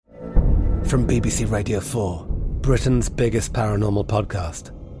From BBC Radio 4, Britain's biggest paranormal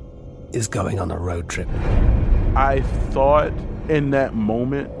podcast is going on a road trip. I thought in that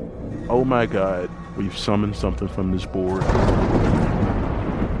moment, oh my God, we've summoned something from this board.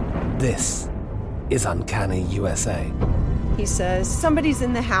 This is Uncanny USA. He says, somebody's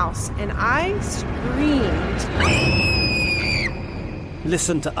in the house, and I screamed.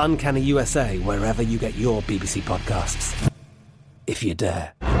 Listen to Uncanny USA wherever you get your BBC podcasts, if you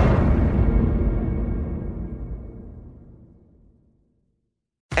dare.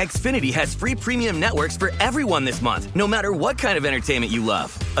 Xfinity has free premium networks for everyone this month, no matter what kind of entertainment you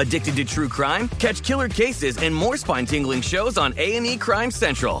love. Addicted to true crime? Catch killer cases and more spine-tingling shows on A&E Crime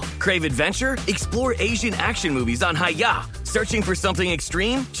Central. Crave adventure? Explore Asian action movies on Hi-YAH. Searching for something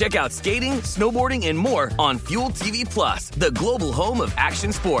extreme? Check out skating, snowboarding, and more on Fuel TV Plus, the global home of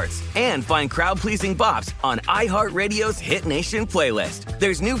action sports. And find crowd-pleasing bops on iHeartRadio's Hit Nation playlist.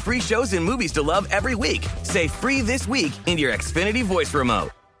 There's new free shows and movies to love every week. Say free this week in your Xfinity voice remote.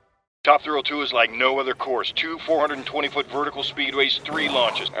 Top Thrill 2 is like no other course. 2 420-foot vertical speedways, 3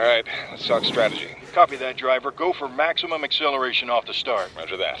 launches. All right, let's talk strategy. Copy that, driver. Go for maximum acceleration off the start.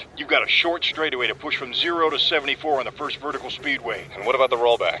 Roger that. You've got a short straightaway to push from 0 to 74 on the first vertical speedway. And what about the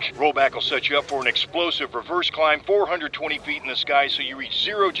rollback? Rollback will set you up for an explosive reverse climb 420 feet in the sky so you reach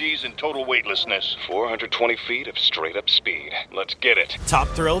 0 G's in total weightlessness. 420 feet of straight-up speed. Let's get it. Top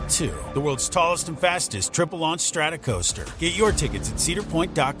Thrill 2, the world's tallest and fastest triple-launch stratocoaster. Get your tickets at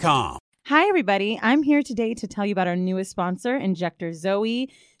cedarpoint.com. Hi, everybody. I'm here today to tell you about our newest sponsor, Injector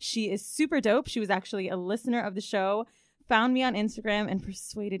Zoe. She is super dope. She was actually a listener of the show, found me on Instagram, and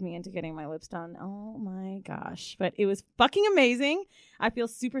persuaded me into getting my lips done. Oh, my gosh. But it was fucking amazing. I feel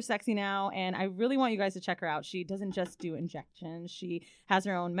super sexy now, and I really want you guys to check her out. She doesn't just do injections. She has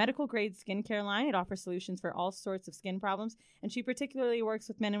her own medical-grade skincare line. It offers solutions for all sorts of skin problems, and she particularly works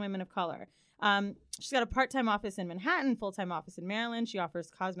with men and women of color. She's got a part-time office in Manhattan, full-time office in Maryland. She offers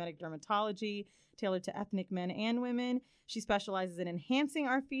cosmetic dermatology tailored to ethnic men and women. She specializes in enhancing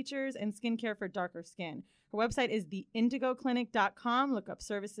our features and skincare for darker skin. Her website is theindigoclinic.com. Look up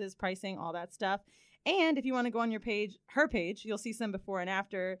services, pricing, all that stuff. And if you want to go on her page, you'll see some before and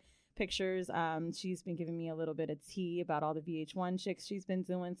after pictures. She's been giving me a little bit of tea about all the VH1 chicks she's been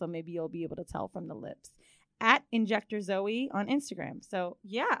doing, so maybe you'll be able to tell from the lips. At Injector Zoe on Instagram. So,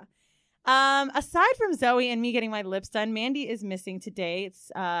 yeah. Aside from Zoe and me getting my lips done, Mandy is missing today.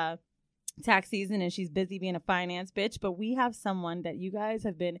 It's tax season and she's busy being a finance bitch, but we have someone that you guys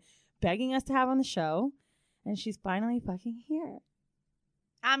have been begging us to have on the show, and she's finally fucking here.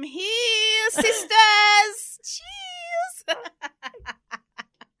 I'm here, sisters. Cheers.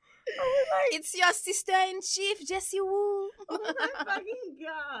 It's your sister-in-chief, Jessie Woo. Oh my fucking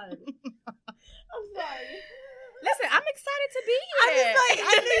God. I'm sorry. Listen, I'm excited to be here.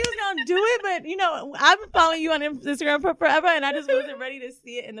 I knew you was going to do it, but, I've been following you on Instagram for forever, and I just wasn't ready to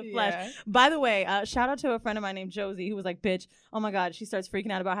see it in the flesh. Yeah. By the way, shout out to a friend of mine named Josie, who was like, bitch, oh my God, she starts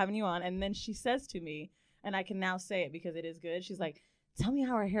freaking out about having you on, and then she says to me, and I can now say it because it is good, she's like, tell me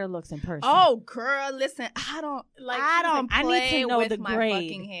how her hair looks in person. Oh, girl, listen, I don't play I need to know with the my grade.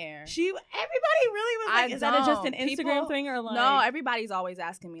 fucking hair. Everybody really was like, is that just an Instagram thing or like? No, everybody's always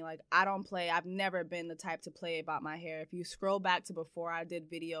asking me, like, I don't play. I've never been the type to play about my hair. If you scroll back to before I did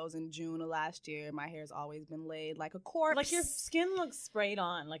videos in June of last year, my hair's always been laid like a corpse. Like your skin looks sprayed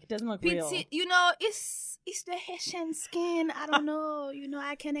on. Like it doesn't look real. It's the Haitian skin. I don't know.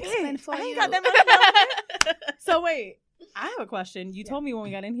 I can't explain for you. I ain't got that much. So wait. I have a question. You told me when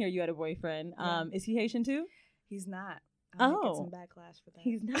we got in here you had a boyfriend. Yeah. Is he Haitian too? He's not. I might get some Oh. backlash for that.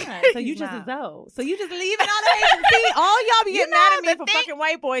 He's not. So you He's just not. a Zoe. So you just leave it on the Haitian. See, all y'all be getting mad at me the for thing- fucking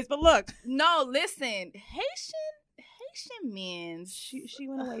white boys, but look. No, listen. Haitian men's. She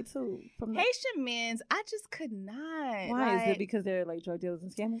went away too. From the, Haitian men's, I just could not. why? Is Like, it because they're like drug dealers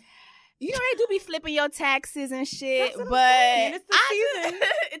and scammers? they do be flipping your taxes and shit, That's what I'm but saying. It's the season.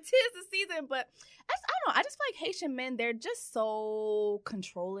 It is the season, but I don't know. I just feel like Haitian men, they're just so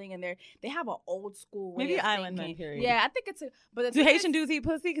controlling, and they have an old school way Maybe of island thinking. men, period. Yeah, I think it's but the Do thing Haitian is, dudes eat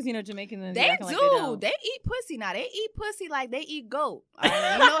pussy? Because Jamaicans and they acting do. like they don't. They eat pussy now. They eat pussy like they eat goat.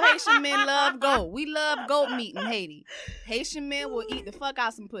 Haitian men love goat. We love goat meat in Haiti. Haitian men will eat the fuck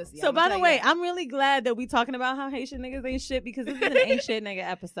out some pussy. So I'ma by tell the you way, that. I'm really glad that we talking about how Haitian niggas ain't shit because this is an ain't shit nigga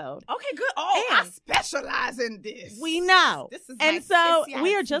episode. Okay, good. Oh, I And- specialize in this. We know. This is And my so specialty.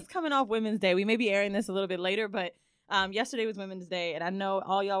 we are just coming off Women's Day. We may be airing this a little bit later, but Yesterday was Women's Day, and I know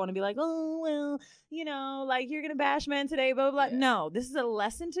all y'all want to be like, oh, well, you know, like, you're going to bash men today, blah, blah, blah. No, this is a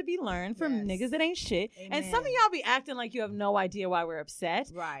lesson to be learned from niggas that ain't shit. Amen. And some of y'all be acting like you have no idea why we're upset.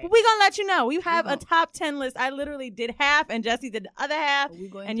 Right. But we going to let you know. We have a top 10 list. I literally did half, and Jesse did the other half,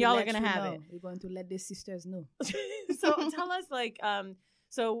 and y'all are going to have it. We're going to let the sisters know. So tell us, like,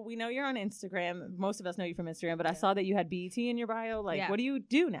 so we know you're on Instagram. Most of us know you from Instagram, but I saw that you had BET in your bio. Like, what do you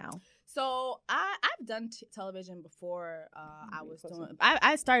do now? So I've done television before.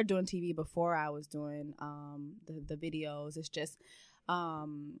 I started doing TV before I was doing the videos. It's just now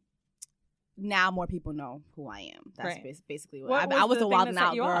more people know who I am. That's basically what I was a Wild 'N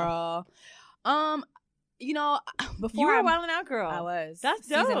Out girl. You know, before you were a Wild 'N Out girl. I was. That's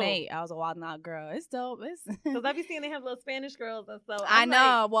dope. Season 8. I was a Wild 'N Out girl. It's dope. Because I be seeing they have little Spanish girls and so. I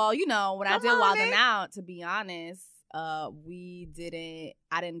know. Like, well, you know, when I did Wild 'N Out, to be honest, I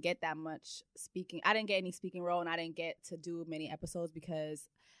didn't get that much speaking. I didn't get any speaking role, and I didn't get to do many episodes because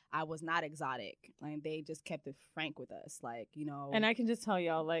I was not exotic. Like, they just kept it frank with us, like, you know. And I can just tell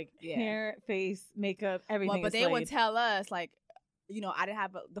y'all, like, hair, face, makeup, everything. Well, but they would tell us, like, you know, I didn't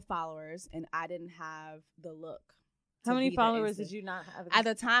have the followers, and I didn't have the look. How many followers did you not have? At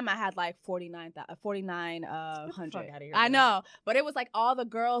the time, I had like 4,900. I know, but it was like all the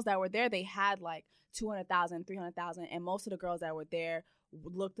girls that were there, they had like 200,000, 300,000, and most of the girls that were there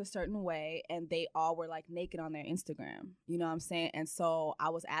looked a certain way, and they all were like naked on their Instagram. You know what I'm saying? And so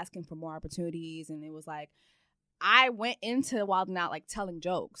I was asking for more opportunities, and it was like I went into Wild 'N Out like telling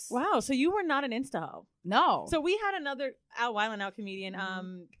jokes. Wow, so you were not an Insta hoe? No. So we had another Wild 'N Out comedian,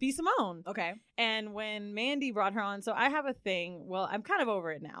 B. Simone. Okay. And when Mandy brought her on, so I have a thing. Well, I'm kind of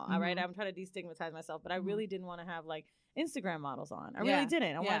over it now. All right, I'm trying to destigmatize myself, but I really didn't want to have like Instagram models on. I really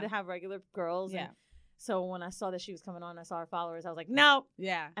didn't. I wanted to have regular girls. Yeah. So when I saw that she was coming on, I saw her followers. I was like, no.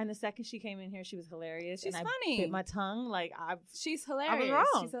 Yeah. And the second she came in here, she was hilarious. She's and funny. I bit my tongue. Like, she's hilarious. I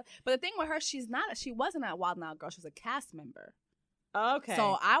was wrong. But the thing with her, she wasn't a Wild 'N Out girl. She was a cast member. Okay.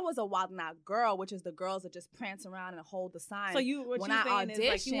 So I was a Wild 'N Out girl, which is the girls that just prance around and hold the sign. So what you're saying is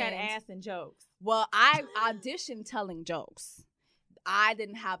like you had ass and jokes. Well, I auditioned telling jokes. I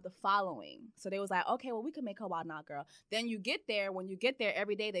didn't have the following. So they was like, okay, well, we could make her Wild 'N Out girl. Then you get there. When you get there,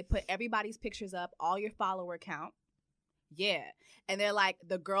 every day they put everybody's pictures up, all your follower count. Yeah. And they're like,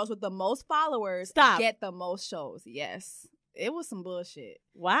 the girls with the most followers get the most shows. Yes. It was some bullshit.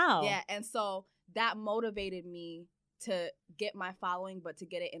 Wow. Yeah. And so that motivated me to get my following, but to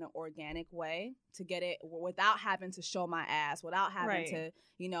get it in an organic way, to get it without having to show my ass, without having to,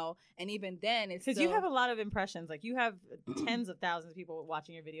 you know, and even then it's because you have a lot of impressions. Like you have tens of thousands of people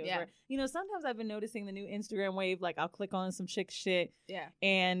watching your videos. Where, you know, sometimes I've been noticing the new Instagram wave, like I'll click on some chick shit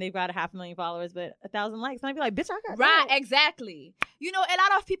and they've got 500,000 followers, but 1,000 likes. And I'd be like, bitch, I got that. Exactly. You know, a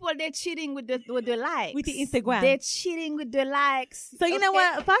lot of people, they're cheating with the likes. With the Instagram. They're cheating with the likes. So you know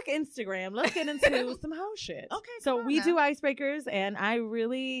what? Fuck Instagram. Let's get into some hoe shit. Okay. So we do icebreakers, and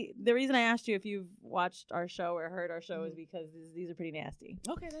the reason I asked you if you've watched our show or heard our show is because these are pretty nasty.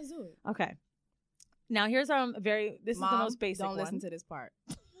 Okay, let's do it. Okay. Now here's this Mom, is the most basic don't one. listen to this part.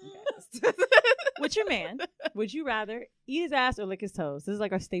 With your man, would you rather eat his ass or lick his toes? This is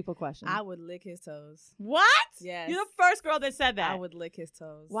like our staple question. I would lick his toes. What? Yes. You're the first girl that said that. I would lick his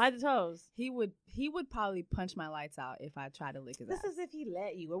toes. Why the toes? He would probably punch my lights out if I tried to lick his ass. This is if he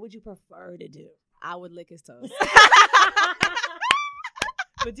let you. What would you prefer to do? I would lick his toes.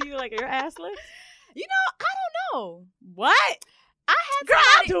 But do you like your ass licked? You know, I don't know. What? I had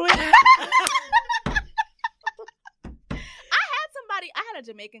do it. I had a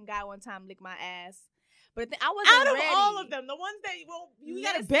Jamaican guy one time lick my ass, but I wasn't ready. Out of all of them, the ones that you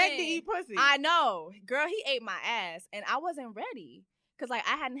gotta beg to eat pussy. I know, girl. He ate my ass, and I wasn't ready because like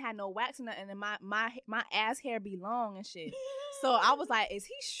I hadn't had no wax or nothing, and my ass hair be long and shit. So I was like, "Is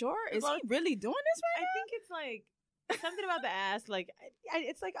he sure? Is he really doing this right now?" I think it's like something about the ass. Like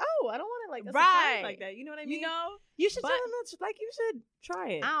it's like, oh, I don't want to like a surprise like that. You know what I mean? You know, you should tell him like you should try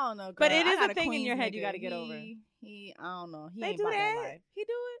it. I don't know, girl. But it is a thing in your head you got to get over. I don't know. He they ain't do about that. Life. He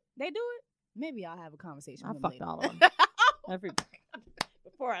do it. They do it. Maybe I'll have a conversation. I with fucked him all of them.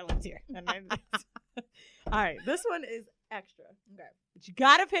 Before I lived here. All right, this one is extra. Okay, but you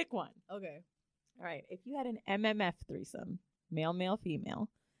gotta pick one. Okay. All right. If you had an MMF threesome, male, male,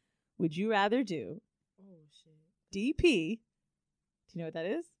 female, would you rather do? Oh shit. DP. Do you know what that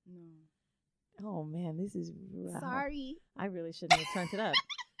is? No. Oh man, this is rough. Sorry. I really shouldn't have turned it up.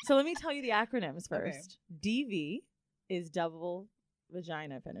 So let me tell you the acronyms first. Okay. DV is double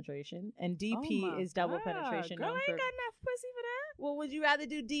vagina penetration, and DP is double penetration. Girl, I ain't got enough pussy for that. Well, would you rather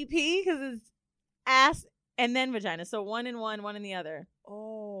do DP because it's ass and then vagina? So one in one, one in the other.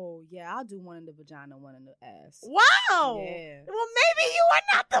 Oh Oh yeah, I'll do one in the vagina, one in the ass. Wow. Yeah. Well, maybe you are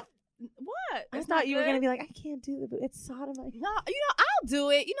not the. What? I It's thought not you were good? gonna be like, I can't do it. It's sodomite. No, I'll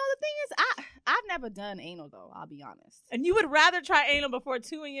do it. The thing is, I've never done anal though. I'll be honest. And you would rather try anal before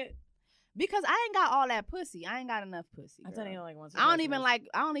doing it? Because I ain't got all that pussy. I ain't got enough pussy. I've done girl. anal like once. Or I don't twice, even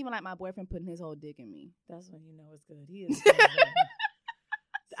guys. like my boyfriend putting his whole dick in me. That's when you know it's good. He is.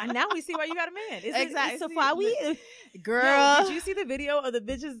 And now we see why you got a man. Exactly. Safari. Girl, Yo, did you see the video of the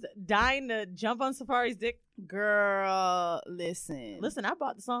bitches dying to jump on Safari's dick? girl, listen. Listen, I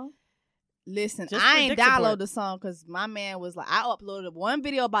bought the song. Listen, Just I for ain't dick support. download the song because my man was like, I uploaded one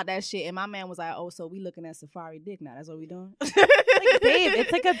video about that shit, and my man was like, "Oh, so we looking at Safari dick now? That's what we doing?" Like, babe,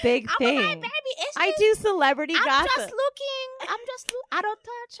 it's like a big I thing. was like, "Baby, it's I just, do celebrity I'm gossip. just looking. I'm just look. I don't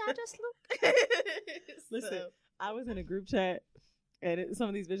touch. I just look." Listen, I was in a group chat, and some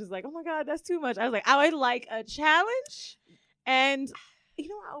of these bitches like, "Oh my god, that's too much." I was like, "I would like a challenge," and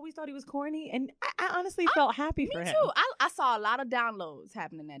I always thought he was corny, and I honestly felt happy for Me him. too. I saw a lot of downloads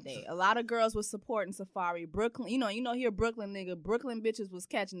happening that day. A lot of girls was supporting Safari. Brooklyn, he a Brooklyn nigga. Brooklyn bitches was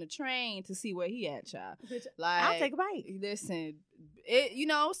catching the train to see where he at, child. Like, I'll take a bite. Listen,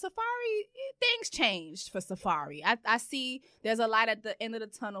 Safari, things changed for Safari. I see there's a light at the end of the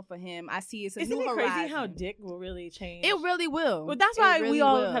tunnel for him. I see it's a Isn't new it crazy horizon. how dick will really change? It really will. Well, that's It why really we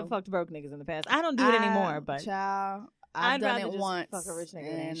all will. have fucked broke niggas in the past. I don't do it anymore, but child, I've I'd done rather it just once. fuck a rich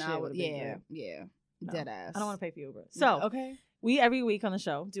nigga than and shit I with would, a big yeah, dick. yeah, No, dead ass. I don't want to pay for Uber. So okay. we every week on the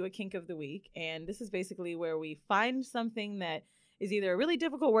show do a kink of the week, and this is basically where we find something that is either a really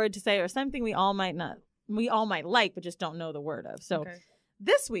difficult word to say or something we all might like but just don't know the word of. So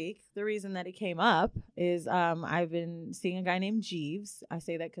this week, the reason that it came up is I've been seeing a guy named Jeeves. I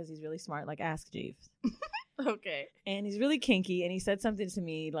say that because he's really smart, like Ask Jeeves. Okay. And he's really kinky, and he said something to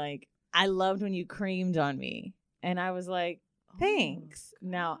me like, I loved when you creamed on me. And I was like, thanks.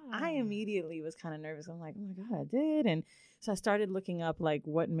 Now, I immediately was kind of nervous. I'm like, oh my God, I did. And so I started looking up like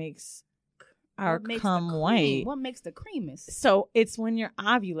what makes our What makes cum the cream? white. What makes the creamiest? So it's when you're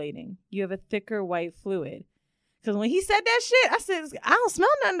ovulating, you have a thicker white fluid. Because when he said that shit, I said, I don't smell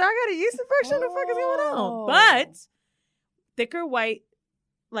nothing. I got a yeast infection. The fuck is going on? But thicker white,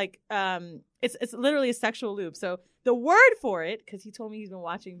 like, it's literally a sexual lube. So the word for it, because he told me he's been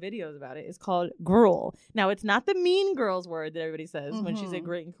watching videos about it, is called gruel. Now, it's not the mean girls word that everybody says when she's at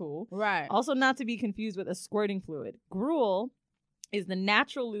great and cool. Right. Also not to be confused with a squirting fluid. Gruel is the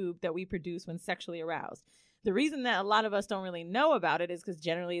natural lube that we produce when sexually aroused. The reason that a lot of us don't really know about it is because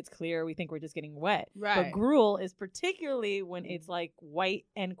generally it's clear. We think we're just getting wet. Right. But gruel is particularly when it's like white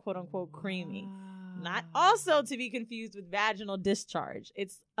and quote unquote creamy. Not also to be confused with vaginal discharge.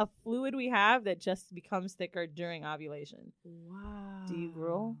 It's a fluid we have that just becomes thicker during ovulation. Wow. Do you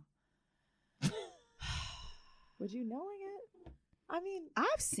gruel? Would you knowing it? I mean, I've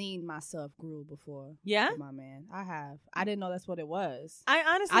seen myself gruel before. Yeah? with my man. I have. I didn't know that's what it was. I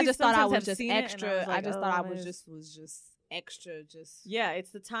honestly I just thought I sometimes was have just seen it and extra. was like, I just oh, thought I man. was just extra. Just Yeah,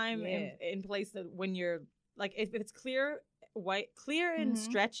 it's the time Yeah. in place that when you're like, if it's clear and Mhm.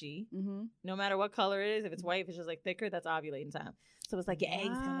 stretchy, Mm-hmm. no matter what color it is, if it's white, if it's just like thicker, that's ovulating time. So it's like your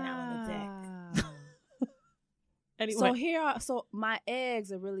eggs coming out on the dick. Anyway, So my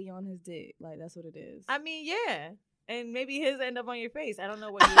eggs are really on his dick. Like that's what it is. I mean, yeah, and maybe his end up on your face. I don't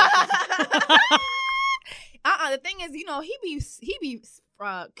know what. You The thing is, he be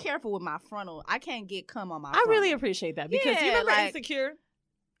careful with my frontal. I can't get cum on my. I frontal. really appreciate that because you Yeah, remember like- Insecure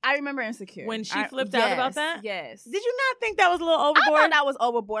I remember Insecure when she flipped out about that. Yes. Did you not think that was a little I overboard? thought that was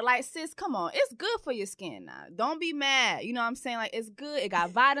overboard. Like, sis, come on. It's good for your skin now. Don't be mad. You know what I'm saying? Like, it's good. It got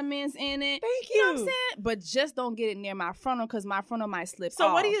vitamins in it. Thank You know what you. I'm saying? But just don't get it near my frontal because my frontal might slip So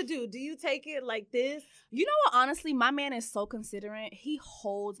off. what do you do? Do you take it like this? You know what? Honestly, my man is so considerate. He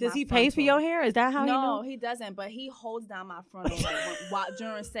holds Does my he pay for frontal. your hair? Is that how No, he knows? he doesn't. But he holds down my frontal while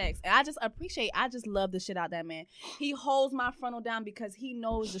during sex, and I just love the shit out of that man. He holds my frontal down because he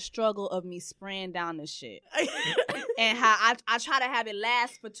knows the struggle of me spraying down this shit, and how I try to have it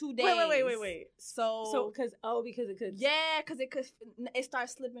last for 2 days. Wait. So because it could. yeah, because it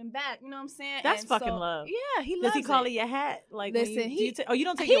starts slipping back. You know what I'm saying? That's And fucking so, love. Yeah, he Does loves he call it your hat? Like, when Listen, you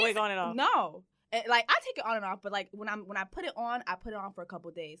don't take your wig on and off. No. Like I take it on and off, but like when I put it on, I put it on for a couple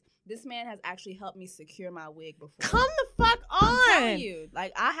days. This man has actually helped me secure my wig before. Come the fuck on. I'm telling you,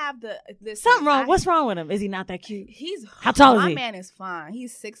 like I have this. Something wrong. What's wrong with him? Is he not that cute? He's How tall is my he? man is fine.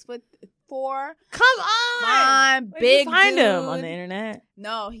 He's 6'4". Come on. Fine, Where did big you find him dude. on the internet.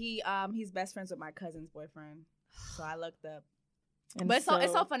 No, he's best friends with my cousin's boyfriend. So I looked up. And But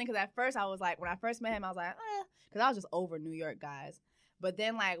it's so funny because at first I was like, when I first met him, I was like, because I was just over New York guys. But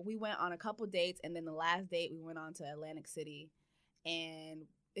then like we went on a couple dates, and then the last date we went on to Atlantic City, and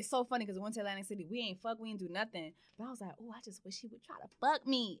it's so funny because we went to Atlantic City. We ain't fuck. We ain't do nothing. But I was like, oh, I just wish he would try to fuck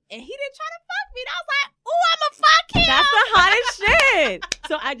me. And he didn't try to fuck me. And I was like, oh, I'm a fuck him. That's the hottest shit.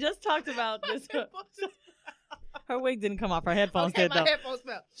 So I just talked about this. Her wig didn't come off. Her headphones did, though. My headphones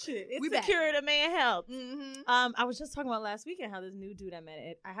fell. Shit, it's We the back. cure to man health. Mm-hmm. I was just talking about last weekend how this new dude I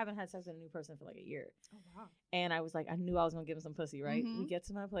met, I haven't had sex with a new person for like a year. Oh, wow. And I was like, I knew I was going to give him some pussy, right? Mhm. We get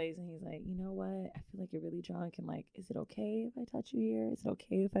to my place and he's like, you know what? I feel like you're really drunk. And like, is it okay if I touch you here? Is it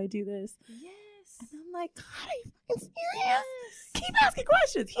okay if I do this? Yes. And I'm like, God, are you fucking serious? Keep asking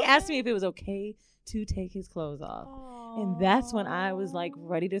questions. He asked me if it was okay to take his clothes off. And that's when I was like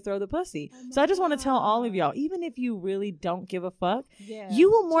ready to throw the pussy. So I just want to tell all of y'all, even if you really don't give a fuck, you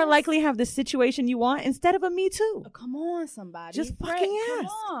will more likely have the situation you want instead of a me too. Come on, somebody. Just fucking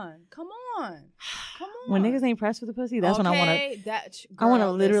ask. Come on. When niggas ain't pressed with the pussy, that's when I want to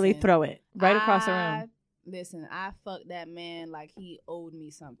girl, literally listen, throw it right across the room. Listen, I fucked that man like he owed me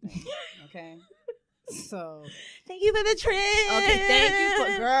something. Okay? So thank you for the trip. Okay, thank you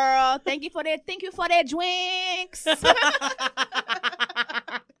for girl. Thank you for that. Thank you for that drinks.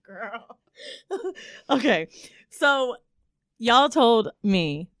 Girl. Okay. So y'all told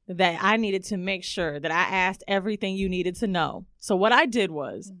me that I needed to make sure that I asked everything you needed to know. So what I did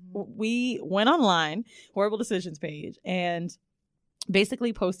was we went online, Horrible Decisions page, and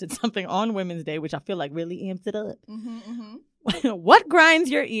basically posted something on Women's Day, which I feel like really amps it up. What grinds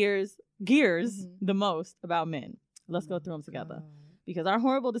your gears the most about men? Let's go through them together. Because our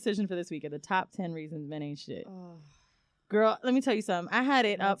horrible decision for this week are the top 10 reasons men ain't shit. Girl, let me tell you something. I had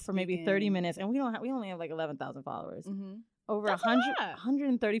it up for maybe 30 minutes, and we only have like 11,000 followers. Over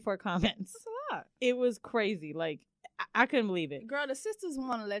 134 comments. That's a lot. It was crazy. Like, I couldn't believe it. Girl, the sisters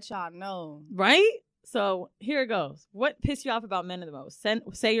want to let y'all know. Right? So here it goes. What pissed you off about men the most?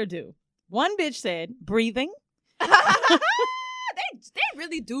 Say or do. One bitch said breathing. They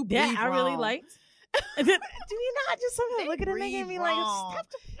really do breathe I wrong. really liked. Do you not just sometimes look at a nigga and be like, stop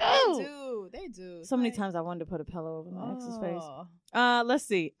the They do. So many times I wanted to put a pillow over my ex's face. Let's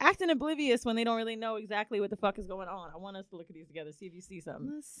see. Acting oblivious when they don't really know exactly what the fuck is going on. I want us to look at these together, see if you see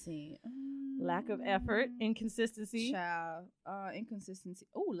something. Let's see. Lack of effort, inconsistency. Child. Inconsistency.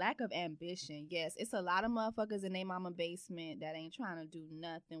 Oh, lack of ambition. Yes, it's a lot of motherfuckers in their mama basement that ain't trying to do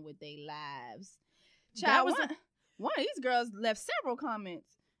nothing with their lives. Child, one of these girls left several comments.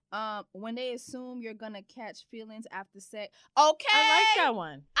 When they assume you're gonna catch feelings after sex. Okay, I like that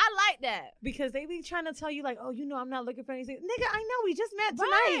one. I like that because they be trying to tell you like, oh, you know, I'm not looking for anything. Nigga, I know we just met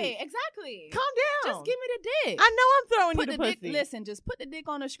tonight. Right, exactly. Calm down. Just give me the dick. I know I'm throwing you the pussy. Dick, listen, just put the dick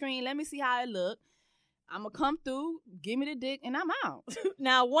on the screen. Let me see how it look. I'm gonna come through. Give me the dick, and I'm out.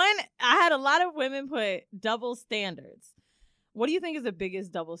 Now, I had a lot of women put double standards. What do you think is the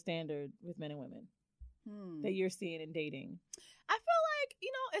biggest double standard with men and women that you're seeing in dating? I feel like,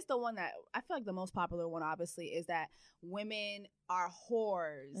 it's the one that I feel like the most popular one, obviously, is that women are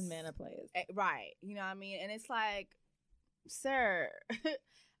whores and men are players. Right. You know what I mean? And it's like, sir,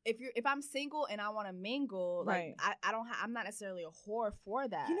 if I'm single and I want to mingle, right. like I'm not necessarily a whore for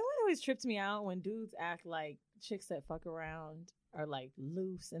that. You know what always trips me out when dudes act like chicks that fuck around are like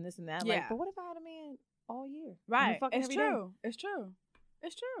loose and this and that. Yeah. Like, but what if I had a man all year? Right. It's true. It's true.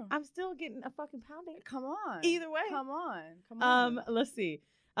 It's true. I'm still getting a fucking pounding. Come on. Either way. Come on. Let's see.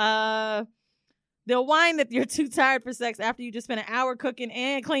 They'll whine that you're too tired for sex after you just spent an hour cooking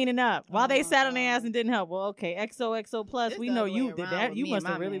and cleaning up while they sat on their ass and didn't help. Well, okay, XOXO plus, we know you did that. You must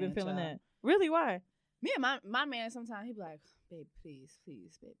have really been feeling that. Really? Why? Me and my man, sometimes he be like, babe, please,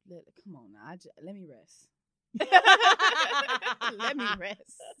 babe, come on now. Let me rest. Let me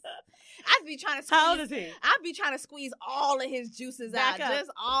rest. I'd be trying to squeeze. How old is he? I'd be trying to squeeze all of his juices back out. Up.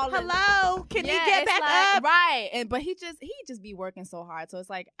 Just all of Hello, can you get back up? Right. But he just be working so hard. So it's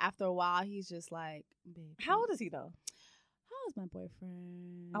like after a while he's just like, babe. How old is he though? How old is my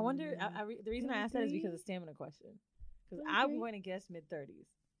boyfriend? I wonder the reason I asked that is because of stamina question. Because I'm going to guess mid-30s.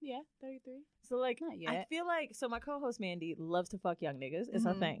 Yeah, 33. So, like, not yet. I feel like, so my co-host Mandy loves to fuck young niggas. It's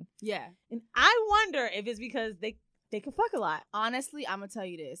her thing. Yeah. And I wonder if it's because they can fuck a lot. Honestly, I'm going to tell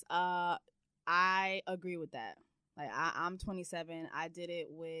you this. I agree with that. Like, I'm 27. I did it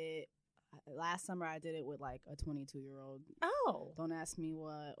with, last summer I did it with, like, a 22-year-old. Oh. Don't ask me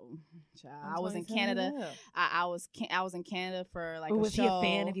what. I was in Canada. I was in Canada for, like, was show. Was he a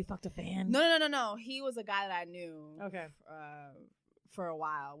fan if you fucked a fan? No. He was a guy that I knew. Okay. For a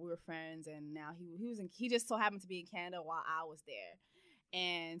while, we were friends, and now he just so happened to be in Canada while I was there,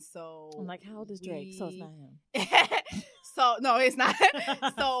 and so I'm like, how old is Drake? So it's not him. So no, it's not.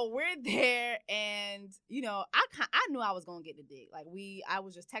 So we're there, and I knew I was gonna get the dick. Like I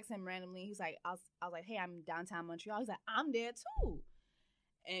was just texting him randomly. He's like, I was like, hey, I'm downtown Montreal. He's like, I'm there too,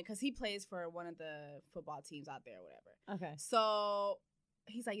 and because he plays for one of the football teams out there or whatever. Okay. So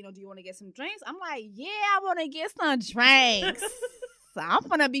he's like, do you want to get some drinks? I'm like, yeah, I want to get some drinks. So I'm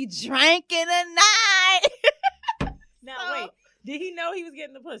gonna be drinking tonight. Now wait, did he know he was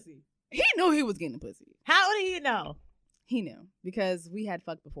getting the pussy? He knew he was getting the pussy. How did he know? He knew because we had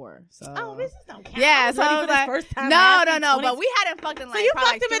fucked before. So this don't count. Yeah, so I was like, first time no, but we hadn't fucked in like so you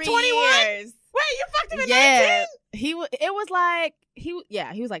probably fucked him like at 3 21? years. Wait, you fucked him at 19? It was like he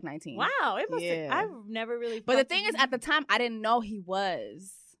was like 19. Wow, it must. Yeah. I've never really. But the thing is, at the time, I didn't know he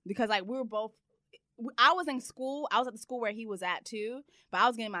was because like we were both. I was in school. I was at the school where he was at too, but I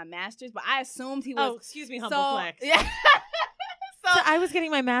was getting my master's. But I assumed he was. Oh, excuse me, humble flex. Yeah. So I was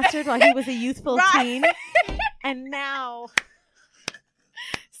getting my master's while he was a youthful teen, and now.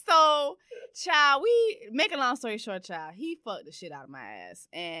 So, child, make a long story short, child, he fucked the shit out of my ass.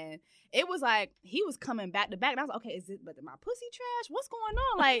 And it was like, he was coming back to back. And I was like, okay, is it my pussy trash? What's going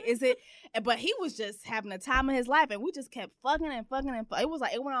on? Like, is it? But he was just having the time of his life. And we just kept fucking and fucking and fucking. It was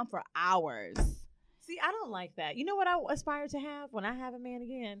like, it went on for hours. See, I don't like that. You know what I aspire to have when I have a man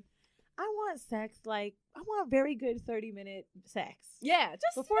again? I want sex like, I want very good 30-minute sex. Yeah,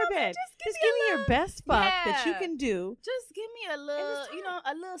 just before bed. Just give me your best fuck that you can do. Just give me a little,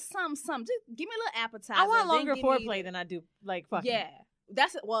 a little something. Just give me a little appetizer. I want longer foreplay than I do like fucking. Yeah,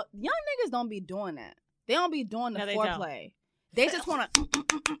 that's it. Well, young niggas don't be doing that. They don't be doing the foreplay. They just want to.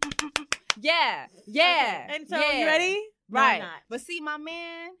 Yeah. Okay. And so you ready? Right. No, but see, my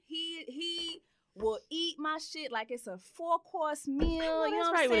man, he will eat my shit like it's a 4-course meal. You know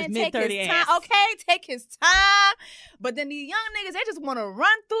what I'm saying? Take his time. Okay, take his time. But then these young niggas, they just want to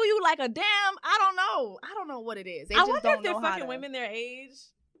run through you like a damn. I don't know what it is. They I just wonder don't if they're know fucking women their age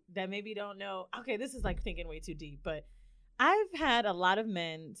that maybe don't know. Okay, this is like thinking way too deep, but I've had a lot of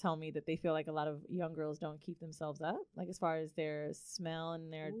men tell me that they feel like a lot of young girls don't keep themselves up, like as far as their smell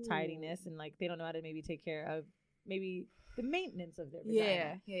and their tidiness, and like they don't know how to maybe take care of maybe the maintenance of their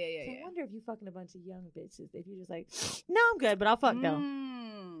vagina. Yeah. So I wonder if you fucking a bunch of young bitches, if you just like, no, I'm good, but I'll fuck though.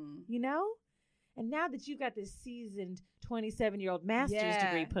 You know? And now that you got this seasoned 27-year-old master's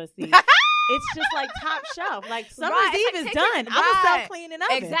degree pussy, it's just like top shelf. Like summer's eve is done. I'm a self-cleaning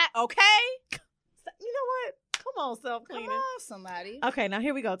oven. Exactly. Okay. You know what? Come on, self-cleaning. Come on, somebody. Okay, now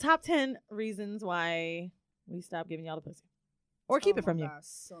here we go. Top 10 reasons why we stop giving y'all the pussy. Or keep it from you.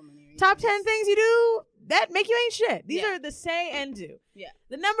 So many reasons. Top 10 things you do that make you ain't shit. These are the say and do. Yeah.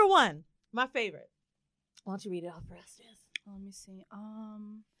 The number one, my favorite. Why don't you read it off for us, Jess? Let me see.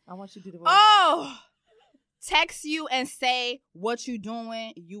 I want you to do the voice. Oh! Text you and say what you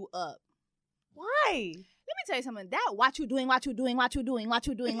doing, you up. Why? Let me tell you something. That what you doing.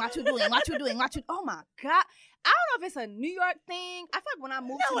 Oh my God. I don't know if it's a New York thing. I feel like when I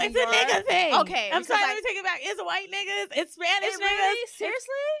moved to New York. No, it's a nigga thing. Okay. I'm sorry, let me take it back. It's white niggas. It's Spanish niggas. Really?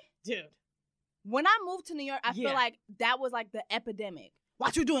 Seriously? Dude. When I moved to New York, I feel like that was like the epidemic.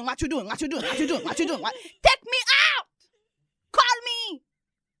 What you doing? Take me out. Call me.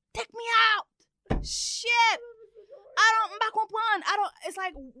 Take me out. Shit. It's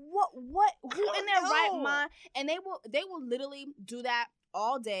like who in their right mind? And they will literally do that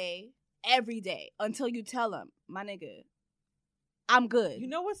all day, every day until you tell them, my nigga, I'm good. You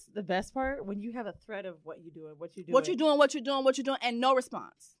know what's the best part? When you have a thread of what you doing, and no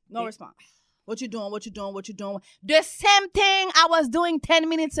response. Response. What you doing? The same thing I was doing 10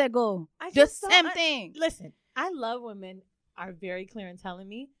 minutes ago. The same thing. Listen, I love when men are very clear in telling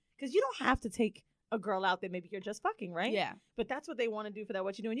me, because you don't have to take a girl out that maybe you're just fucking, right? Yeah. But that's what they want to do for that.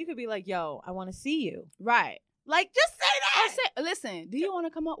 What you doing? You could be like, yo, I want to see you. Right. Like, just say that. Listen, do you want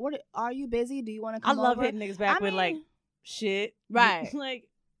to come up? Are you busy? Do you want to come over? I love hitting niggas back with like shit. Right. Like,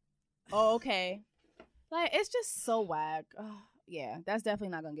 oh, okay. Like, it's just so whack. Yeah, that's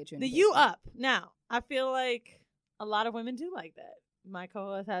definitely not going to get you in the you up. Now, I feel like a lot of women do like that. My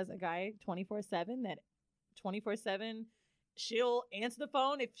co-host has a guy 24/7 that 24/7 she'll answer the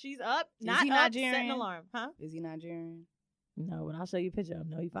phone if she's up. Not he up, Nigerian? set an alarm. Huh? Is he Nigerian? No, but I'll show you a picture of him.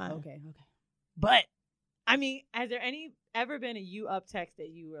 No, he's fine. Okay. But, I mean, has there ever been a you up text that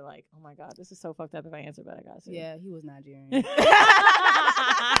you were like, oh my God, this is so fucked up if I answer, but I got to? Yeah, he was Nigerian.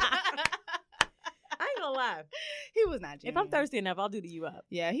 I ain't gonna lie. He was Nigerian. If I'm thirsty enough, I'll do the you up.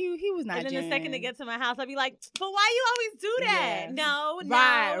 Yeah, he was Nigerian. And then the second they get to my house, I'll be like, but why you always do that? Yeah. No.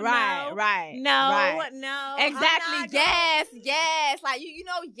 Right. No. Exactly. Yes. Like, you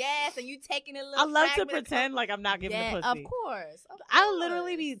know, yes. And you taking a little I love to pretend like I'm not giving the pussy. Of course. I'll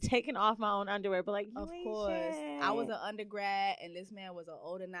literally be taking off my own underwear, but like, of course. I was an undergrad and this man was an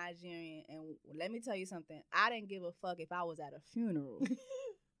older Nigerian. And let me tell you something. I didn't give a fuck if I was at a funeral.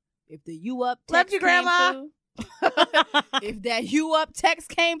 If the you up Love text you, came Grandma. through, if that you up text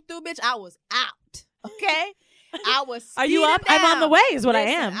came through, bitch, I was out. Okay? I was Are you speeding up? I'm on the down. way is what I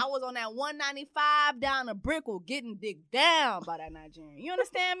Listen, am. I was on that 195 down to Brickell getting digged down by that Nigerian. You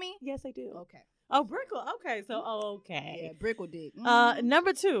understand me? Yes, I do. Okay. Oh, Brickell. Okay, so okay. Yeah, Brickell dig.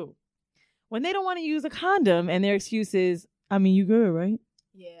 Number 2, when they don't want to use a condom and their excuse is, I mean, you good, right?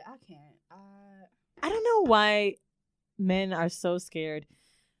 Yeah, I can't. I don't know why men are so scared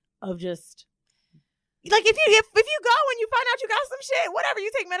of just like if you go and you find out you got some shit, whatever,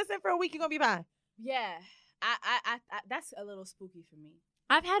 you take medicine for a week, you're gonna be fine. Yeah, I that's a little spooky for me.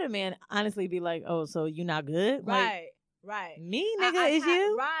 I've had a man honestly be like, "Oh, so you not good?" Right. Me, nigga, is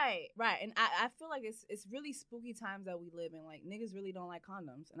you? Right. And I feel like it's really spooky times that we live in. Like, niggas really don't like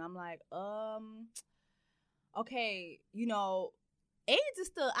condoms. And I'm like, okay, you know, AIDS is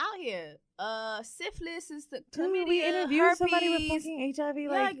still out here. Syphilis is still chlamydia, we interviewed herpes. somebody with fucking HIV. Yeah,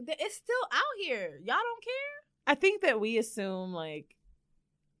 Like, it's still out here. Y'all don't care? I think that we assume like,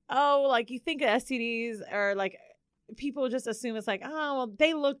 oh, like you think of STDs or like people just assume it's like, oh, well,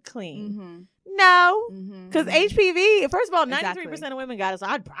 they look clean. Mm-hmm. No, because HPV, first of all, 93% Exactly. of women got it, so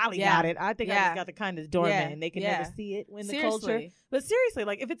I probably got it. I think I just got the kind that's dormant and they can never see it in the culture. Seriously. But seriously,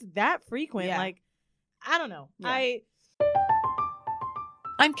 like if it's that frequent, like, I don't know. Yeah.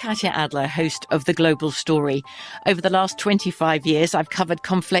 I'm Katya Adler, host of The Global Story. Over the last 25 years, I've covered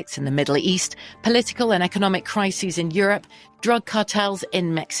conflicts in the Middle East, political and economic crises in Europe, drug cartels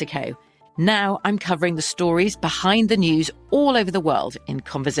in Mexico. Now I'm covering the stories behind the news all over the world in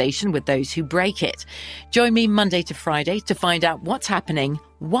conversation with those who break it. Join me Monday to Friday to find out what's happening,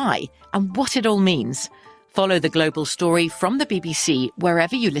 why, and what it all means. Follow The Global Story from the BBC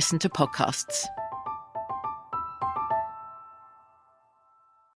wherever you listen to podcasts.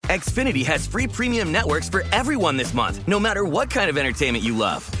 Xfinity has free premium networks for everyone this month, no matter what kind of entertainment you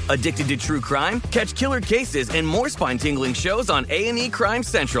love. Addicted to true crime? Catch killer cases and more spine-tingling shows on A&E Crime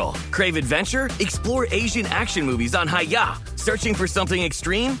Central. Crave adventure? Explore Asian action movies on Hi-Ya. Searching for something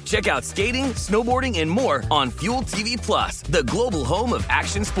extreme? Check out skating, snowboarding, and more on Fuel TV Plus, the global home of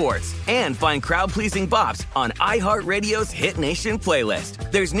action sports. And find crowd-pleasing bops on iHeartRadio's Hit Nation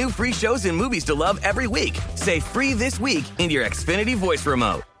playlist. There's new free shows and movies to love every week. Say free this week in your Xfinity voice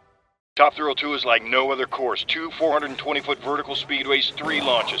remote. Top Thrill 2 is like no other course. 2 420-foot vertical speedways, 3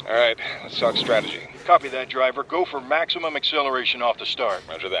 launches. All right, let's talk strategy. Copy that, driver. Go for maximum acceleration off the start.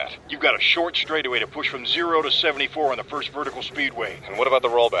 Roger that. You've got a short straightaway to push from 0 to 74 on the first vertical speedway. And what about the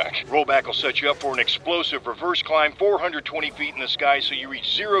rollback? Rollback will set you up for an explosive reverse climb 420 feet in the sky so you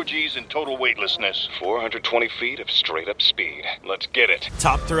reach 0 G's in total weightlessness. 420 feet of straight-up speed. Let's get it.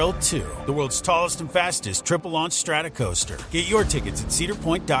 Top Thrill 2, the world's tallest and fastest triple-launch Stratocoaster. Get your tickets at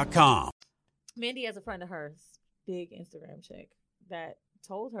cedarpoint.com. Mandy has a friend of hers, big Instagram chick, that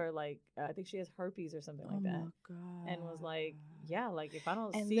told her, like, I think she has herpes or something like that. Oh, God. And was like, yeah, like, if I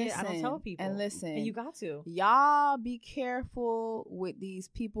don't And see it, I don't tell people. And listen. And you got to. Y'all be careful with these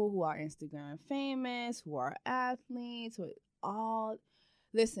people who are Instagram famous, who are athletes, who all...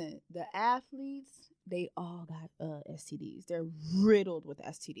 Listen, the athletes, they all got STDs. They're riddled with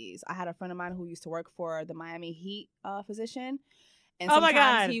STDs. I had a friend of mine who used to work for the Miami Heat physician. And oh my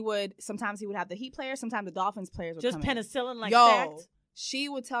God! Sometimes he would have the Heat players. Sometimes the Dolphins players would just come penicillin in. like stacked. She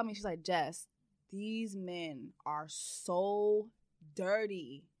would tell me, she's like, Jess, these men are so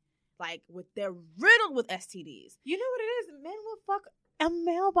dirty, like they're riddled with STDs. You know what it is? Men will fuck a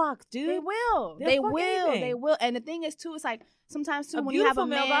mailbox, dude. They will. They will. And the thing is, too, it's like sometimes too when you have a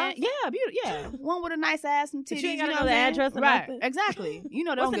mailbox. Yeah, one with a nice ass and titties. But you ain't gotta know the address, right? Nothing. Exactly. You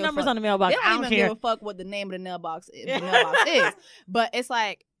know, what's the numbers on the mailbox? They don't even give a fuck what the name of the mailbox is. But it's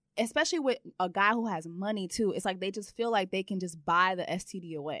like, especially with a guy who has money too, it's like they just feel like they can just buy the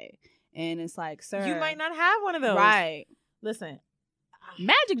STD away, and it's like, sir, you might not have one of those, right? Listen,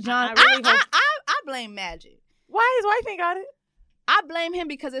 Magic John, I blame Magic. Why his wife ain't got it? I blame him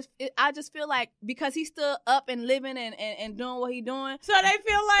because I just feel like because he's still up and living and doing what he's doing. So they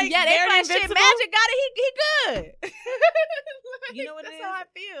feel like they feel like shit. Magic got it. He good. You know what That's it is? how I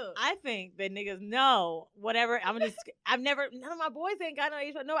feel. I think that niggas know whatever. None of my boys ain't got no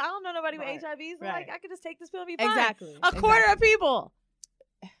HIV. No, I don't know nobody with HIV. So like I could just take this pill and be fine. Exactly. A quarter of people.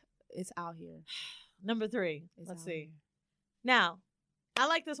 It's out here. Number 3. Let's see. Now, I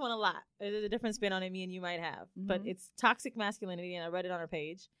like this one a lot. There's a different spin on it me and you might have. But it's toxic masculinity, and I read it on her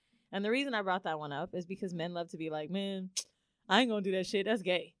page. And the reason I brought that one up is because men love to be like, man, I ain't gonna do that shit. That's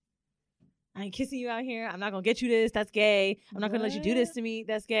gay. I ain't kissing you out here. I'm not gonna get you this. That's gay. I'm not gonna let you do this to me.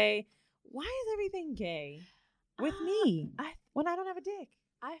 That's gay. Why is everything gay with me? when I don't have a dick.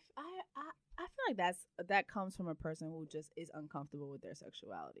 I feel like that comes from a person who just is uncomfortable with their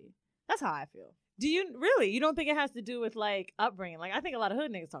sexuality. That's how I feel. Do you really? You don't think it has to do with like upbringing? Like I think a lot of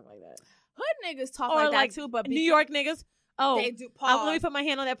hood niggas talk like that. Hood niggas talk or like that too, but New York niggas. Oh, they do pause. let me put my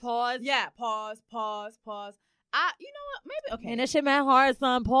hand on that pause. Yeah, pause. You know what? Maybe okay. And that shit mad hard,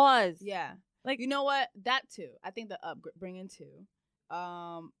 son. Pause. Yeah, like you know what? That too. I think the upbringing too.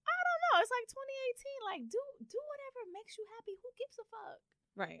 I don't know. It's like 2018. Like do whatever makes you happy. Who gives a fuck?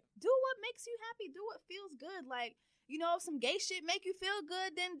 Right. Do what makes you happy. Do what feels good. Like, you know, if some gay shit make you feel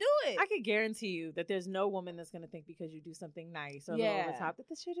good, then do it. I could guarantee you that there's no woman that's going to think because you do something nice or a little over the top that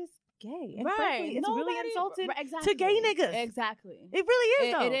this shit is gay. And frankly, it's really insulting to gay niggas. Exactly. It really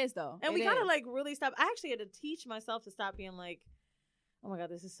is, though. It is, though. And we got to, like, really stop. I actually had to teach myself to stop being like, oh, my God,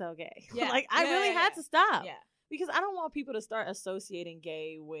 this is so gay. Yeah. Like, I really had to stop. Yeah. Because I don't want people to start associating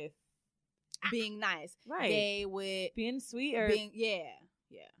gay with being nice. Right. Gay with being sweet or being, yeah.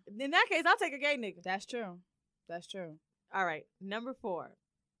 In that case, I'll take a gay nigga. That's true. All right. Number 4.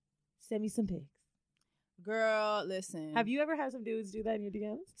 Send me some pics. Girl, listen. Have you ever had some dudes do that in your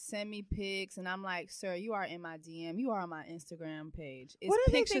DMs? Send me pics, and I'm like, sir, you are in my DM. You are on my Instagram page. It's what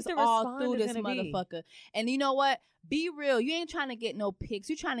do pictures they think the all through this be? motherfucker. And you know what? Be real. You ain't trying to get no pics.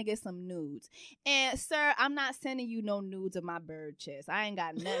 You trying to get some nudes. And sir, I'm not sending you no nudes of my bird chest. I ain't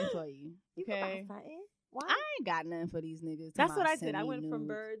got nothing for you. Okay. Why? I ain't got nothing for these niggas. That's what I did. I went from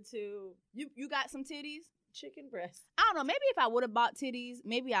bird to you got some titties? Chicken breast. I don't know. Maybe if I would have bought titties,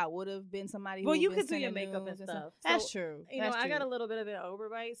 maybe I would have been somebody. Well, who you could do your makeup and stuff. That's true. You know, I got a little bit of an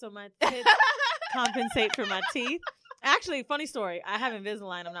overbite, so my tits compensate for my teeth. Actually, funny story. I have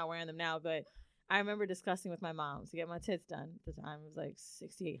Invisalign. I'm not wearing them now, but I remember discussing with my mom to get my tits done. At the time, it was like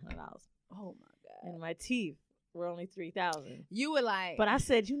 $6,800. Oh my God! And my teeth were only $3,000. You were like, but I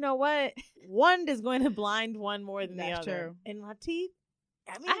said, you know what? One is going to blind one more than the other. True. And my teeth.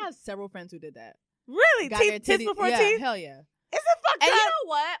 I mean, I have several friends who did that. Really? Tits before teeth? Hell yeah. Is it fucked up? And you know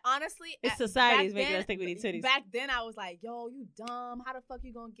what? Honestly, it's society's making us think we need titties. Back then, I was like, yo, you dumb. How the fuck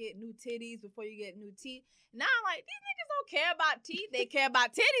you gonna get new titties before you get new teeth? Now I'm like, these niggas don't care about teeth. They care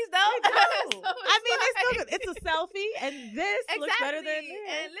about titties, though. They do. So I mean, they still good. It's a selfie, and this looks better than this.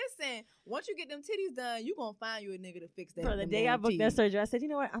 And listen, once you get them titties done, you gonna find you a nigga to fix that. For the day I booked that surgery, I said, you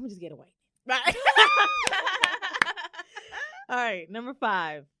know what? I'm gonna just get away. Right. All right, number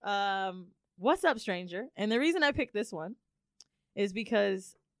 5. What's up, stranger? And the reason I picked this one is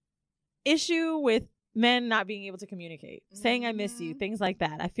because issue with men not being able to communicate, saying I miss you, things like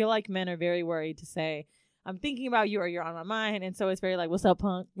that. I feel like men are very worried to say, I'm thinking about you or you're on my mind. And so it's very like, what's up,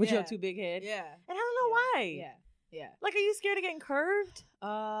 punk? What you up to, big head? Yeah. And I don't know why. Yeah. Like, are you scared of getting curved?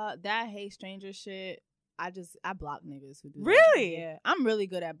 That hate stranger shit, I block niggas who do Really? That. Yeah. I'm really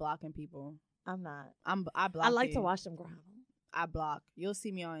good at blocking people. I'm not. I block I like you. to watch them growl. I block. You'll see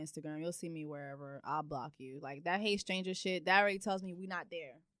me on Instagram. You'll see me wherever. I'll block you. Like, that hate stranger shit, that already tells me we not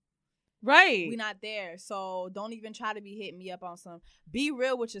there. Right. We not there. So don't even try to be hitting me up on some. Be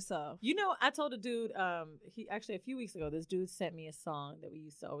real with yourself. You know, I told a dude, he actually a few weeks ago, this dude sent me a song that we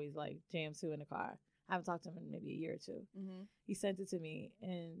used to always like jam to in the car. I haven't talked to him in maybe a year or two. Mm-hmm. He sent it to me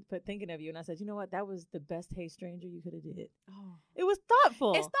and put thinking of you. And I said, you know what? That was the best Hey Stranger you could have did. Oh. It was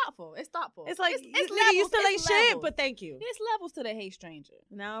thoughtful. It's thoughtful. It's like, it's nigga, you still ain't levels. shit, but thank you. There's levels to the Hey Stranger.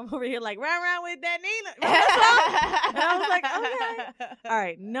 Now I'm over here like, round with that Nina. And I was like, okay. All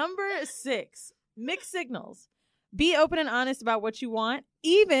right. Number 6, mixed signals. Be open and honest about what you want,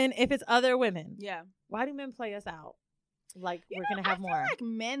 even if it's other women. Yeah. Why do men play us out? Like, we're going to have more. I feel like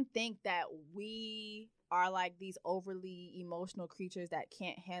men think that we are like these overly emotional creatures that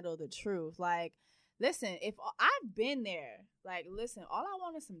can't handle the truth. Like, listen, if I've been there, like, listen, all I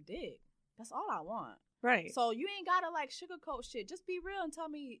want is some dick. That's all I want. Right. So you ain't gotta like sugarcoat shit. Just be real and tell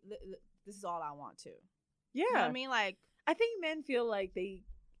me this is all I want to. Yeah. You know what I mean? Like, I think men feel like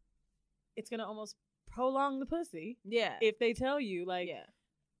it's gonna almost prolong the pussy. Yeah. If they tell you, like,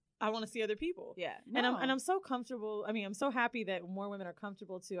 I want to see other people. Yeah. And I'm so comfortable. I mean, I'm so happy that more women are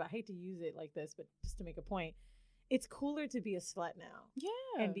comfortable too. I hate to use it like this, but just to make a point, it's cooler to be a slut now.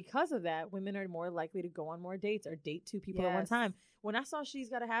 Yeah. And because of that, women are more likely to go on more dates or date 2 people at one time. When I saw She's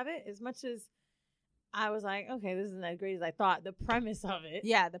Gotta Have It, as much as I was like, okay, this isn't as great as I thought, the premise of it.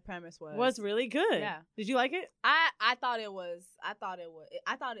 Yeah, the premise was really good. Yeah. Did you like it? I thought it lacked. I thought it was.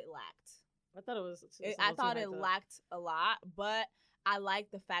 I thought it lacked a lot, but I like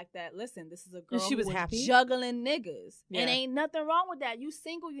the fact that, listen, this is a girl she was who happy? juggling niggas. Yeah. And ain't nothing wrong with that. You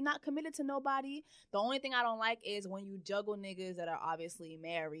single, you're not committed to nobody. The only thing I don't like is when you juggle niggas that are obviously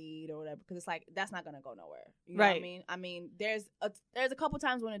married or whatever, because it's like, that's not going to go nowhere. You know what I mean? I mean, there's a couple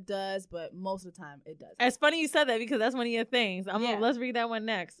times when it does, but most of the time it doesn't. It's funny you said that because that's one of your things. Let's read that one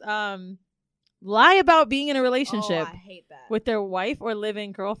next. Lie about being in a relationship I hate that. with their wife or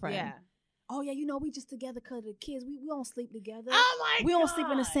live-in girlfriend. Yeah. Oh, yeah, you know, we just together because of the kids. We don't sleep together. Oh, my We God. don't sleep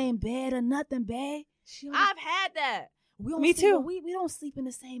in the same bed or nothing, babe. I've had that. We don't Me sleep, too. We don't sleep in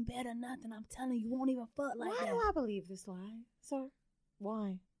the same bed or nothing. I'm telling you, we won't even fuck like Why that. do I believe this lie, sir?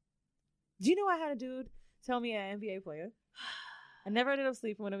 Why? Do you know I had a dude tell me, an NBA player? I never ended up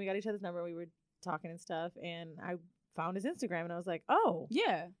sleeping with him. We got each other's number. We were talking and stuff, and I found his Instagram, and I was like, oh,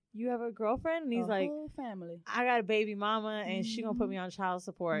 Yeah. you have a girlfriend? And he's like, whole family. I got a baby mama, and she gonna put me on child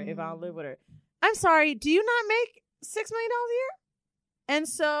support if I don't live with her. I'm sorry, do you not make $6 million a year? And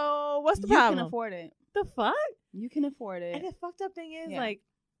so, what's the problem? You can afford it. The fuck? You can afford it. And the fucked up thing is, like,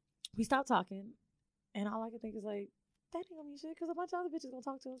 we stopped talking, and all I could think is, like, that ain't gonna mean shit, because a bunch of other bitches gonna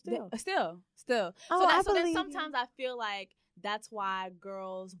talk to him still. Still. Oh, So then sometimes I feel like that's why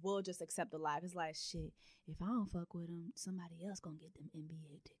girls will just accept the lie. It's like, shit, if I don't fuck with them, somebody else gonna get them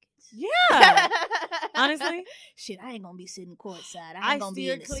NBA tickets. Yeah. Honestly. Shit, I ain't gonna be sitting courtside. I ain't gonna be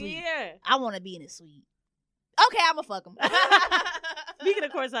in the suite. clear. I want to be in the suite. Okay, I'm gonna fuck him. Speaking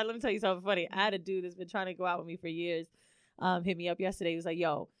of courtside, let me tell you something funny. I had a dude that's been trying to go out with me for years. Hit me up yesterday. He was like,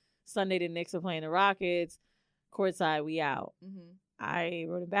 yo, Sunday the Knicks are playing the Rockets. Courtside, we out. Mm-hmm. I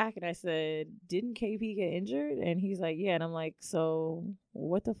wrote him back and I said, didn't KP get injured? And he's like, yeah. And I'm like, so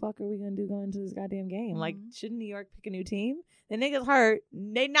what the fuck are we going to do going to this goddamn game? Like, shouldn't New York pick a new team? The niggas hurt.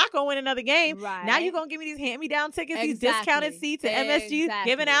 They not going to win another game. Right. Now you going to give me these hand-me-down tickets, these Exactly. discounted seats at MSG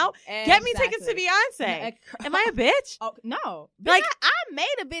Exactly. giving out? Get me tickets to Beyonce. Am I a bitch? Oh, no. Like, I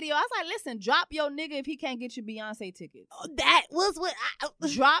made a video. I was like, listen, drop your nigga if he can't get you Beyonce tickets. That was what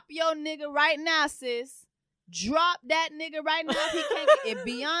Drop your nigga right now, sis. Drop that nigga right now if he can't get. If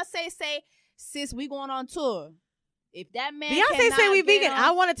Beyonce say, sis, we going on tour. If that man Beyonce say we get vegan. on-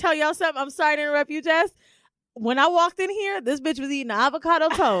 I want to tell y'all something. I'm sorry to interrupt you, Jess. When I walked in here, this bitch was eating avocado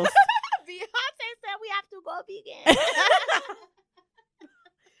toast. Beyonce said we have to go vegan.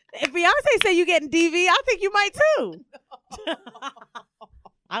 If Beyonce say you getting DV, I think you might too.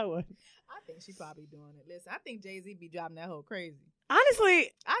 I would. I think she probably doing it. Listen, I think Jay-Z be driving that whole crazy. Honestly,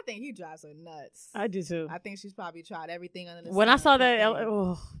 I think he drives her nuts. I do too. I think she's probably tried everything under the When sun. I saw that, Poor thing.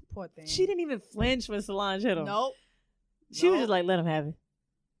 oh, Poor thing. she didn't even flinch when Solange hit him. Nope. She was just like, let him have it.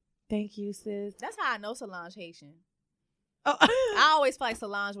 Thank you, sis. That's how I know Solange Haitian. Oh. I always felt like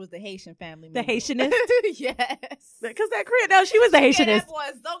Solange was the Haitian family member. The Haitianist? Yes. Because that Korean, no, she was the Haitianist. Yeah, that boy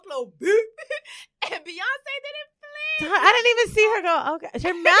is so close. And Beyonce didn't flinch. I didn't even see her go, okay.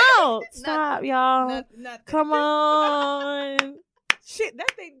 Her mouth. Stop, y'all. Nothing. Come on. Shit,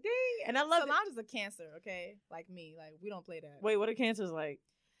 that thing ding. And I love Solange is a cancer, okay? Like me. Like, we don't play that. Wait, what are cancers like?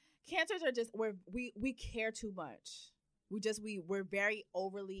 Cancers are just, we care too much. We're very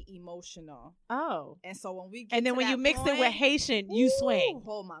overly emotional. Oh. And so when we get And then to when that you mix point, it with Haitian, you swing.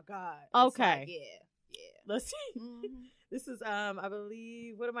 Oh my God. Okay. It's like, yeah. Let's see. This is I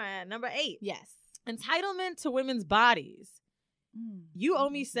believe, what am I at? Number 8. Yes. Entitlement to women's bodies. You owe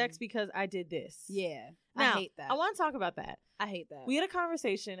me sex because I did this. Yeah. Now, I hate that. I want to talk about that. I hate that. We had a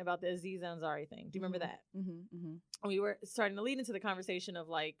conversation about the Aziz Ansari thing. Do you remember that? Mm-hmm. We were starting to lead into the conversation of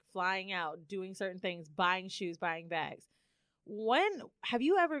like flying out, doing certain things, buying shoes, buying bags. Have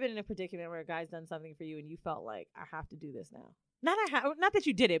you ever been in a predicament where a guy's done something for you and you felt like, I have to do this now? Not that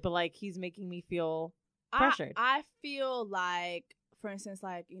you did it, but like he's making me feel pressured. I feel like, for instance,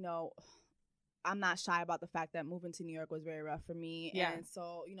 like, you know, I'm not shy about the fact that moving to New York was very rough for me. Yeah. And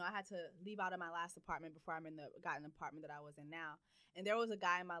so, you know, I had to leave out of my last apartment before got an apartment that I was in now. And there was a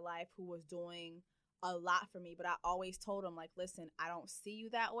guy in my life who was doing a lot for me, but I always told him, like, listen, I don't see you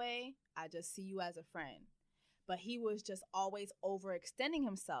that way. I just see you as a friend. But he was just always overextending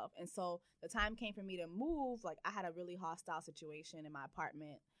himself. And so the time came for me to move. Like, I had a really hostile situation in my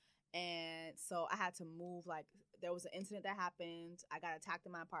apartment. And so I had to move. Like, there was an incident that happened. I got attacked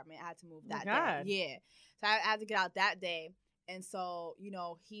in my apartment. I had to move that day. Yeah. So I had to get out that day. And so, you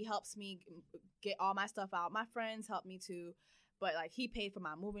know, he helps me get all my stuff out. My friends helped me too. But, like, he paid for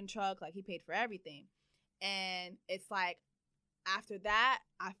my moving truck. Like, he paid for everything. And it's like, after that,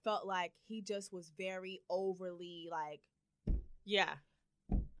 I felt like he just was very overly, like... Yeah.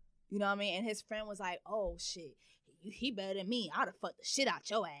 You know what I mean? And his friend was like, oh, shit, he better than me. I'd have fucked the shit out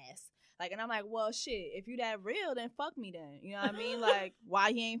your ass. Like, and I'm like, well, shit, if you that real, then fuck me then. You know what I mean? Like,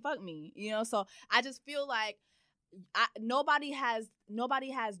 why he ain't fuck me? You know? So I just feel like nobody has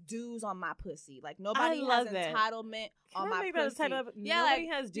dues on my pussy. Like nobody has entitlement on my pussy. Nobody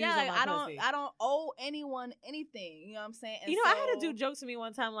has dues on my pussy. I don't owe anyone anything. You know what I'm saying? And I had a dude joke to me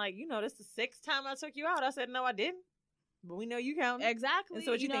one time like, this is the 6th time I took you out. I said, no, I didn't. But we know you count. Exactly. And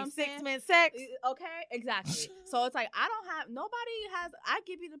so what you think, 6 men sex? Okay, exactly. So it's like, I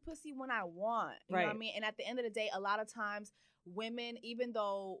give you the pussy when I want. You know what I mean? And at the end of the day, a lot of times women, even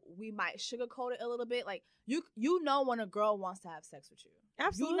though we might sugarcoat it a little bit, like you know when a girl wants to have sex with you.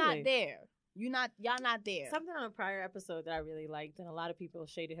 Absolutely. You're not there. Y'all not there. Something on a prior episode that I really liked, and a lot of people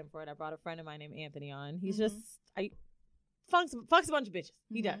shaded him for it. I brought a friend of mine named Anthony on. He's just fucks a bunch of bitches.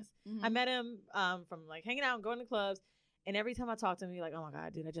 He does. I met him from like hanging out and going to clubs. And every time I talk to him, he's like, oh my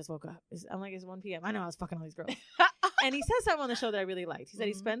God, dude, I just woke up. I'm like, it's 1 p.m. I know I was fucking all these girls. And he said something on the show that I really liked. He said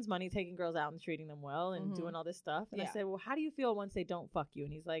he spends money taking girls out and treating them well and doing all this stuff. And I said, well, how do you feel once they don't fuck you?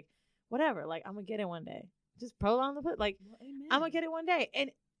 And he's like, whatever. Like, I'm going to get it one day. Just prolong the put. Like, I'm going to get it one day. And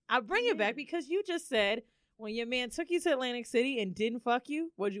I bring it back because you just said when your man took you to Atlantic City and didn't fuck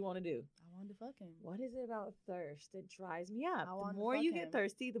you, what'd you want to do? To fuck him. What is it about thirst that drives me up? The more you get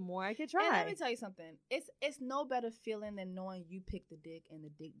thirsty, the more I get dry. And let me tell you something. It's no better feeling than knowing you picked the dick and the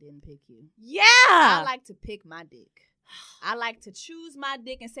dick didn't pick you. Yeah. I like to pick my dick. I like to choose my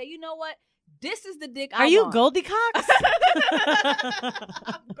dick and say, you know what? This is the dick I want. Are you Goldie Cox?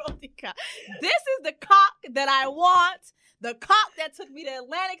 I'm Goldie Cox. This is the cock that I want. The cock that took me to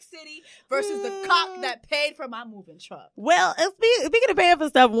Atlantic City versus the cock that paid for my moving truck. Well, speaking of paying for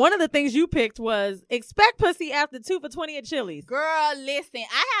stuff, one of the things you picked was expect pussy after 2 for $20 at Chili's. Girl, listen,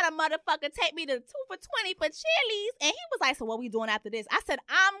 I had a motherfucker take me to 2 for $20 for Chili's, and he was like, so what we doing after this? I said,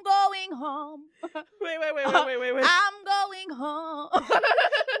 I'm going home. Wait. I'm going home.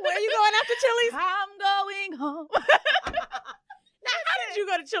 Where are you going after Chili's? I'm going home. Now, how did you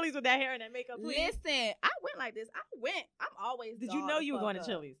go to Chili's with that hair and that makeup? Please? Listen, I went like this. I'm always. Did you know you were going to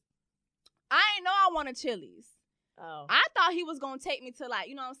Chili's? I didn't know I wanted Chili's. Oh. I thought he was going to take me to, like,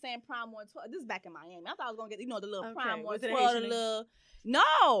 you know what I'm saying, Prime 112. This is back in Miami. I thought I was going to get, the little Prime 112. The little...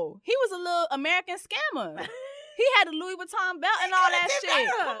 No, he was a little American scammer. He had the Louis Vuitton belt and all that shit.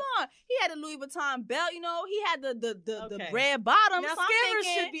 Come on. He had the Louis Vuitton belt, He had the red bottom. Now, so scammers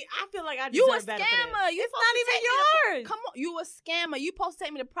should be, I feel like I you a deserve better for scammer. It's not even yours. Come on. You a scammer. You supposed to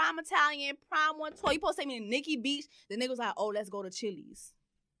take me to Prime Italian, Prime 112. You supposed to take me to Nikki Beach. The nigga was like, oh, let's go to Chili's.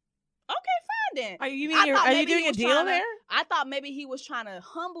 Okay, fine then. Are you doing a deal there? I thought maybe he was trying to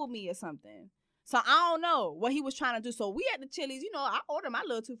humble me or something. So I don't know what he was trying to do. So we at the Chili's, I ordered my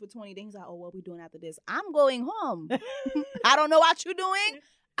little 2 for $20. Then he's like, oh, what we doing after this? I'm going home. I don't know what you doing.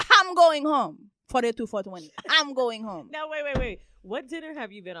 I'm going home for the 2 for $20. I'm going home. Now, wait. What dinner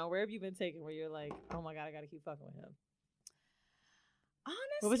have you been on? Where have you been taken where you're like, oh my God, I got to keep fucking with him? Honestly.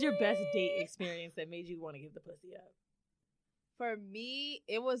 What was your best date experience that made you want to give the pussy up? For me,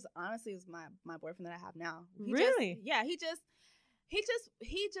 it was my boyfriend that I have now. Really? He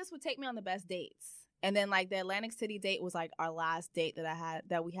just would take me on the best dates. And then like the Atlantic City date was like our last date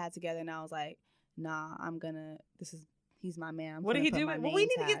that we had together. And I was like, nah, he's my man. What did he do? Well, we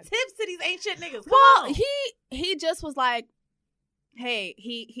need to get tips to these ain't shit niggas. Well, he just was like, hey,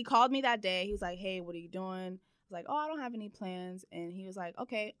 he called me that day. He was like, hey, what are you doing? I was like, oh, I don't have any plans. And he was like,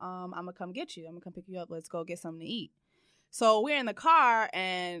 okay, I'm gonna come get you. I'm gonna come pick you up. Let's go get something to eat. So we're in the car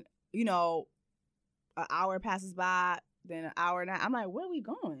and, an hour passes by, then an hour and a half. I'm like, where are we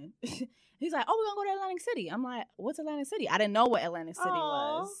going? He's like, oh, we're going to go to Atlantic City. I'm like, what's Atlantic City? I didn't know what Atlantic City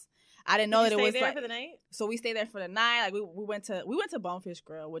was. I didn't know that it was there for the night? So we stayed there for the night. Like we went to Bonefish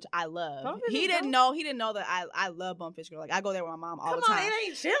Grill, which I love. He didn't know that I love Bonefish Grill. Like I go there with my mom all the time. Come on, it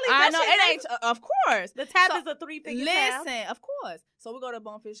ain't Chili's. I know it ain't. Of course, the tab is a 3-figure tab. Listen, of course. So we go to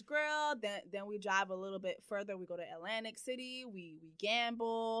Bonefish Grill. Then we drive a little bit further. We go to Atlantic City. We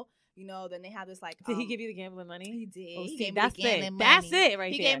gamble. Then they have this like. Did he give you the gambling money? He did. Oh, he see, gave that's me the gambling it. money. That's it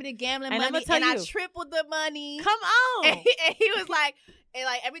right he there. He gave me the gambling and money, and I tripled the money. Come on. And he was like, and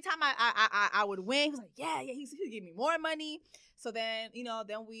like every time I would win, he was like, yeah. He give me more money. So then,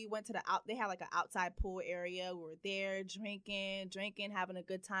 then we went to they had like an outside pool area. We were there drinking, having a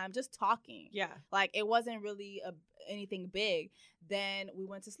good time, just talking. Yeah. Like it wasn't really anything big. Then we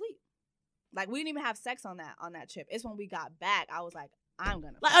went to sleep. Like we didn't even have sex on that trip. It's when we got back, I was like, I'm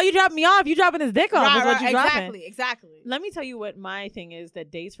gonna. Like, oh, you dropping me off? You dropping his dick off? Right, is what you dropping. Exactly. Let me tell you what my thing is that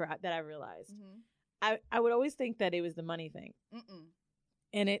I realized. Mm-hmm. I would always think that it was the money thing. Mm-mm.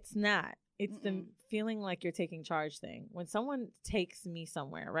 And it's not. It's the feeling like you're taking charge thing. When someone takes me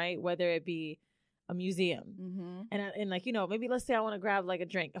somewhere, right? Whether it be a museum, and like, you know, maybe let's say I want to grab like a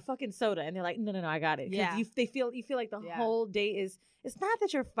drink, a fucking soda, and they're like, no, I got it. Yeah. You feel like the whole date is. It's not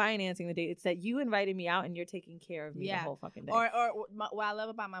that you're financing the date. It's that you invited me out and you're taking care of me the whole fucking day. Or what I love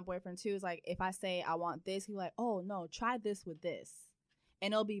about my boyfriend too is like, if I say I want this, he's like, oh no, try this with this,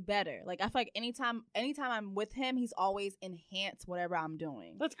 and it'll be better. Like I feel like anytime I'm with him, he's always enhanced whatever I'm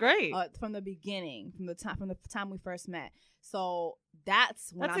doing. That's great. From the beginning, from the time we first met. So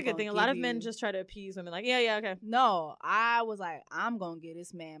that's a good thing. A lot of men just try to appease women, like, yeah, okay. No, I was like, I'm gonna get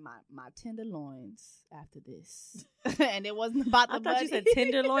this man my tenderloins after this, and it wasn't about the. I thought money. you said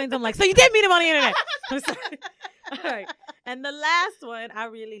tenderloins. I'm like, so you did meet him on the internet. I'm sorry. All right, and the last one I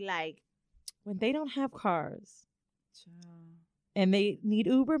really like, when they don't have cars, and they need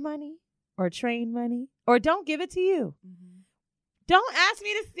Uber money or train money, or don't give it to you. Don't ask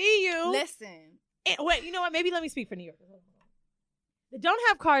me to see you. Listen. Wait, you know what? Maybe let me speak for New York. The don't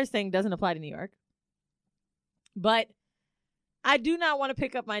have cars thing doesn't apply to New York. But I do not want to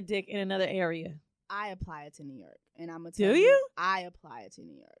pick up my dick in another area. I apply it to New York. And I'm going to tell you. Do you? I apply it to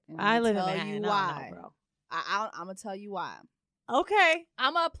New York. And I live in Manhattan. Manhattan. I don't know, bro. I'm going to tell you why. Okay.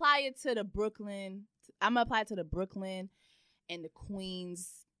 I'm going to apply it to the Brooklyn. I'm going to apply it to the Brooklyn and the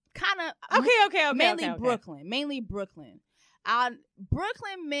Queens. Kind of. Okay. Mainly Brooklyn. Mainly Brooklyn.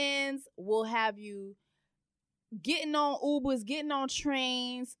 Brooklyn men's will have you getting on Ubers, getting on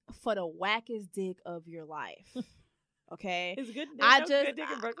trains for the wackest dick of your life. Okay? It's good. Good dick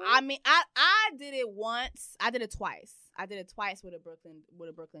in Brooklyn. I mean, I did it once. I did it twice. I did it twice with a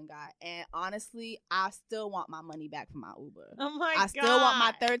Brooklyn guy. And honestly, I still want my money back from my Uber. Oh my God. I still want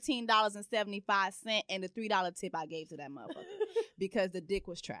my $13.75 and the $3 tip I gave to that motherfucker because the dick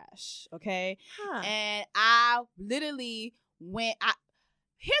was trash. Okay? Huh. And I literally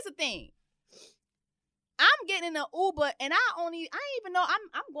here's the thing. I'm getting in an Uber and I ain't even know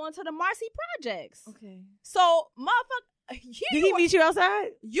I'm going to the Marcy Projects. Okay. So, motherfucker, did he meet you outside?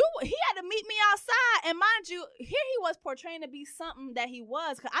 He had to meet me outside, and mind you, here he was portraying to be something that he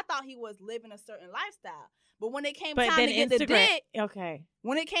was, because I thought he was living a certain lifestyle. But when it came time to get the dick, okay.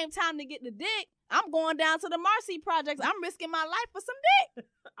 When it came time to get the dick, I'm going down to the Marcy Projects. I'm risking my life for some dick.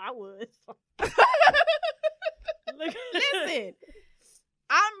 I would. Listen.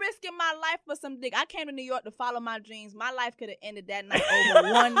 I'm risking my life for some dick. I came to New York to follow my dreams. My life could have ended that night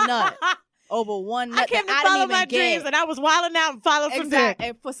over one nut. Over one nut. I came to follow my dreams, and I was wilding out and followed some dick.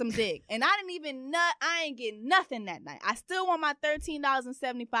 And for some dick. And I didn't even nut. I ain't getting nothing that night. I still want my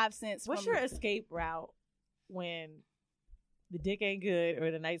 $13.75. What's your escape route when the dick ain't good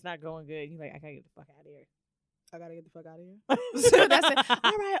or the night's not going good? You're like, I gotta get the fuck out of here. I gotta get the fuck out of here. So that's it.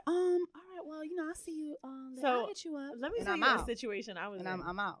 All right. Well, you know, I'll see you. I'll hit you up. Let me tell you a situation I was in.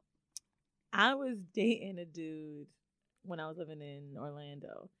 I'm out. I was dating a dude when I was living in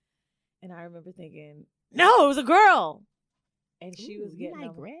Orlando, and I remember thinking, no, it was a girl, and she was getting you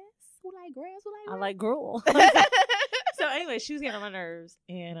like grass. Who like grass? Who like grass? I like girl. So anyway, she was getting on my nerves,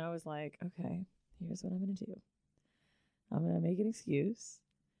 and I was like, okay, here's what I'm gonna do. I'm gonna make an excuse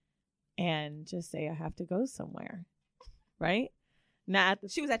and just say I have to go somewhere, right?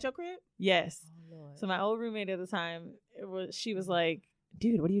 She was at your crib? Yes. Oh, Lord. So my old roommate at the time, she was like,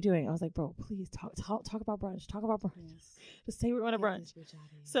 dude, what are you doing? I was like, bro, please talk about brunch. Talk about brunch. Yes. Just say we're going to brunch.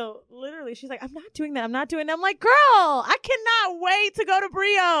 So literally, she's like, I'm not doing that. I'm like, girl, I cannot wait to go to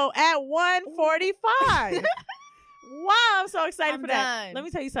Brio at 1:45. Wow, I'm so excited for that. Let me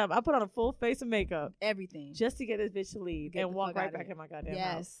tell you something. I put on a full face of makeup. Everything. Just to get this bitch to leave and walk right back in my goddamn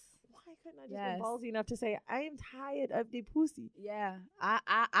house. Couldn't I just been ballsy enough to say I am tired of the pussy? Yeah,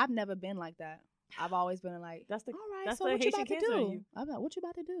 I've never been like that. I've always been like, that's the all right. That's so the what you Haitian about to cancer do? in you. I'm like, what you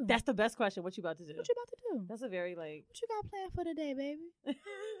about to do? That's the best question. What you about to do? What you about to do? That's a very like. What you got planned for today, baby? What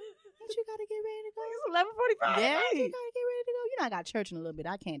you got to get ready to go? It's 11:45. Yeah, you got to get ready to go. You know, I got church in a little bit.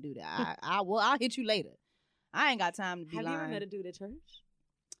 I can't do that. I'll hit you later. I ain't got time to be lying. Have you ever met a dude at church?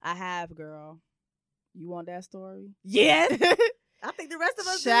 I have, girl. You want that story? Yes. I think the rest of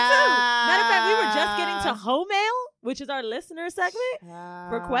us do too. Matter of fact, we were just getting to Ho Mail, which is our listener segment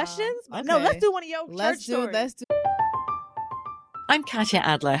for questions. Okay. No, let's do one of your church stories. Let's do. I'm Katya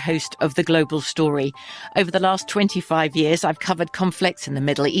Adler, host of The Global Story. Over the last 25 years, I've covered conflicts in the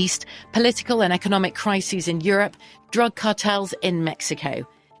Middle East, political and economic crises in Europe, drug cartels in Mexico.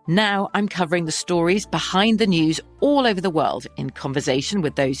 Now I'm covering the stories behind the news all over the world in conversation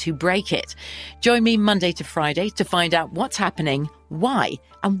with those who break it. Join me Monday to Friday to find out what's happening, why,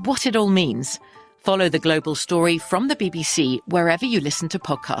 and what it all means. Follow The Global Story from the BBC wherever you listen to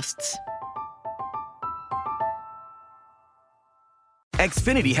podcasts.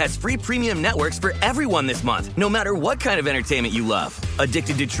 Xfinity has free premium networks for everyone this month, no matter what kind of entertainment you love.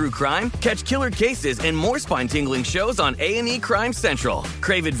 Addicted to true crime? Catch killer cases and more spine-tingling shows on A&E Crime Central.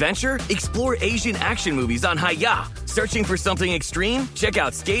 Crave adventure? Explore Asian action movies on Hi-Ya. Searching for something extreme? Check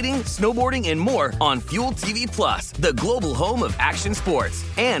out skating, snowboarding, and more on Fuel TV Plus, the global home of action sports.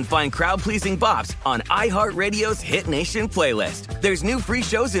 And find crowd-pleasing bops on iHeartRadio's Hit Nation playlist. There's new free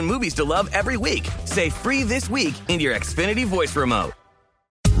shows and movies to love every week. Say free this week in your Xfinity voice remote.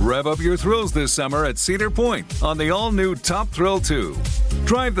 Rev up your thrills this summer at Cedar Point on the all-new Top Thrill 2.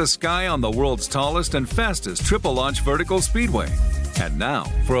 Drive the sky on the world's tallest and fastest triple-launch vertical speedway. And now,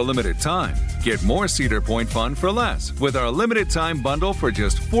 for a limited time, get more Cedar Point fun for less with our limited-time bundle for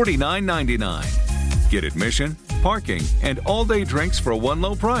just $49.99. Get admission, parking, and all-day drinks for one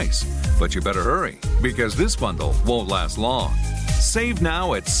low price. But you better hurry, because this bundle won't last long. Save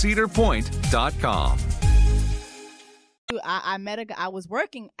now at cedarpoint.com. I met a guy. I was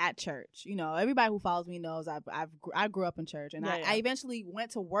working at church. You know, everybody who follows me knows I grew up in church, and I eventually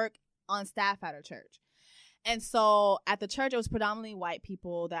went to work on staff at a church. And so at the church, it was predominantly white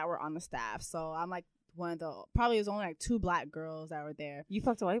people that were on the staff. So I'm like probably it was only like 2 black girls that were there. You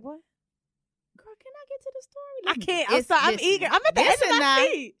fucked a white boy? Girl, can I get to the story? I can't. I'm sorry. I'm eager. I'm at the end of my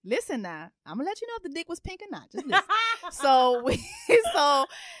feet. Listen now. I'm going to let you know if the dick was pink or not. Just listen. So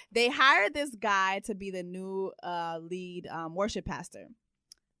they hired this guy to be the new lead worship pastor.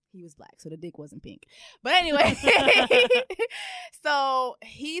 He was black, so the dick wasn't pink. But anyway, so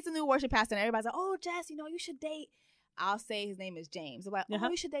he's a new worship pastor, and everybody's like, oh, Jess, you know, you should date. I'll say his name is James. They're like, oh,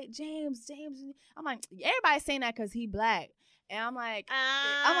 you should date James. I'm like, everybody's saying that because he black. And I'm like,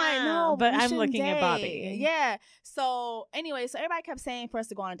 no, but I'm looking at Bobby. Yeah. So anyway, so everybody kept saying for us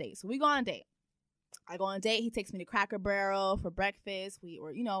to go on a date. So we go on a date. I go on a date. He takes me to Cracker Barrel for breakfast.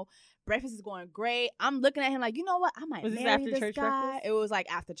 Breakfast is going great. I'm looking at him like, you know what? I might marry this church guy. Breakfast? It was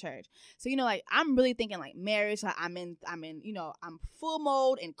like after church. So, you know, like I'm really thinking like marriage. Like I'm in, you know, I'm full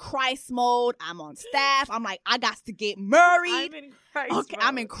mode, in Christ mode. I'm on staff. I'm like, I got to get married. I'm in Christ mode.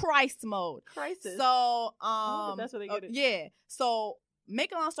 I'm in Christ mode. Crisis. So, that's what they get it. Yeah. So,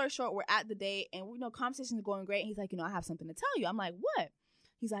 make a long story short, we're at the date, and you know, conversations are going great. And he's like, you know, I have something to tell you. I'm like, what?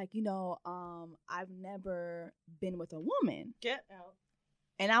 He's like, you know, I've never been with a woman. Get out.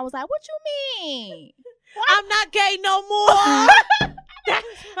 And I was like, what you mean? I'm not gay no more.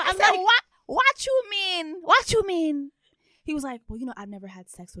 I said, what you mean? What you mean? He was like, well, you know, I've never had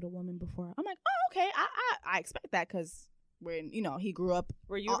sex with a woman before. I'm like, oh, okay. I expect that because when, you know, he grew up.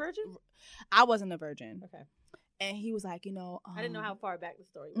 Were you a virgin? I wasn't a virgin. Okay. And he was like, you know. I didn't know how far back the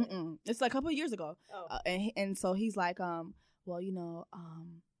story went. It's like a couple of years ago. Oh. And so he's like, well, you know,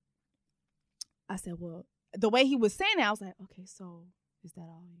 I said, well, the way he was saying it, I was like, okay, so is that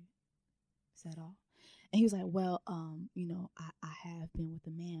all? Is that all? And he was like, well, you know, I have been with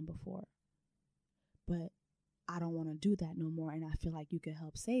a man before, but I don't want to do that no more, and I feel like you could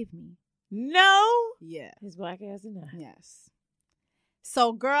help save me. No. Yeah. His black ass enough. Yes.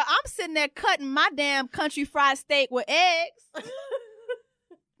 So, girl, I'm sitting there cutting my damn country fried steak with eggs.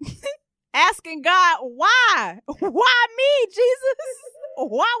 Asking God, why? Why me, Jesus?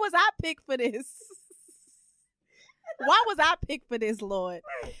 Why was I picked for this? Why was I picked for this, Lord?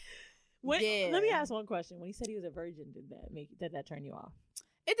 Let me ask one question. When he said he was a virgin, did that turn you off?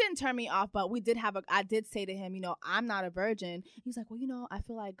 It didn't turn me off, but I did say to him, you know, I'm not a virgin. He's like, well, you know, I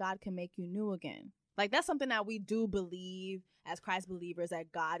feel like God can make you new again. Like, that's something that we do believe as Christ believers,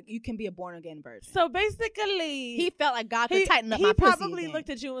 that God, you can be a born again virgin. So basically, he felt like God could tighten up my pussy. He probably looked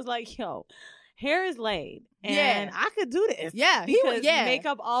at you and was like, yo, hair is laid. And I could do this. Yeah. Because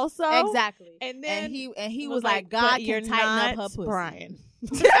makeup also. Exactly. And then he was like, God can tighten up her pussy. Brian.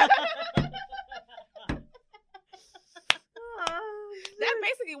 That's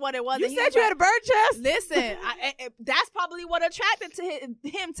basically what it was. You said you had a bird chest? Listen, that's probably what attracted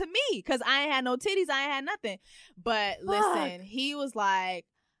him to me, because I ain't had no titties. I ain't had nothing. But listen, he was like,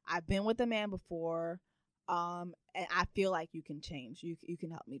 I've been with a man before, and I feel like you can change. You can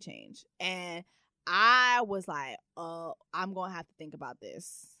help me change. And I was like, I'm going to have to think about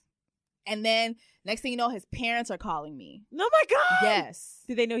this. And then next thing you know, his parents are calling me. Oh, my God. Yes.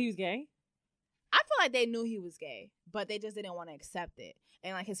 Did they know he was gay? I feel like they knew he was gay, but they just didn't want to accept it.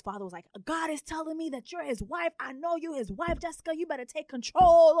 And like his father was like, God is telling me that you're his wife. I know you his wife, Jessica. You better take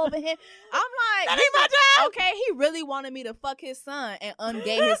control over him. I'm like, that ain't my job. Okay, he really wanted me to fuck his son and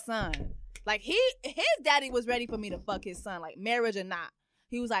ungay his son. Like his daddy was ready for me to fuck his son, like marriage or not.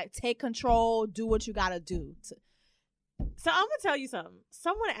 He was like, take control, do what you gotta do. So I'm gonna tell you something.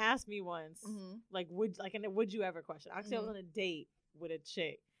 Someone asked me once, like, would you ever question? Actually, I was on a date with a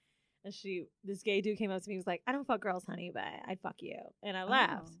chick. And this gay dude came up to me. He was like, I don't fuck girls, honey, but I'd fuck you. And I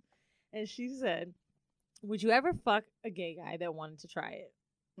laughed. And she said, would you ever fuck a gay guy that wanted to try it?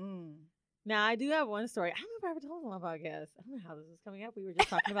 Now, I do have one story. I don't know if I ever told it on my podcast. I don't know how this is coming up. We were just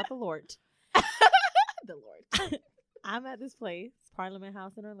talking about the Lord. The Lord. I'm at this place, Parliament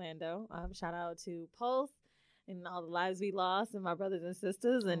House in Orlando. Shout out to Pulse and all the lives we lost and my brothers and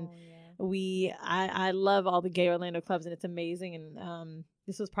sisters. And I love all the gay Orlando clubs, and it's amazing. And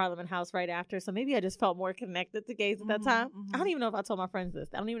this was Parliament House right after. So maybe I just felt more connected to gays at that time. I don't even know if I told my friends this.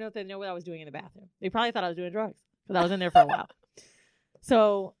 I don't even know if they know what I was doing in the bathroom. They probably thought I was doing drugs because I was in there for a while.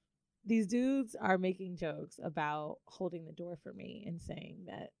 So these dudes are making jokes about holding the door for me and saying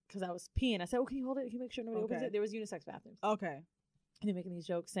that because I was peeing. I said, can you hold it? Can you make sure nobody opens it? There was unisex bathrooms. Okay. And they're making these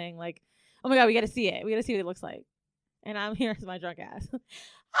jokes saying like, oh my God, we got to see it. We got to see what it looks like. And I'm here as my drunk ass. Hold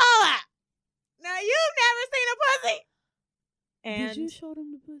up. Now you've never seen a pussy. And did you show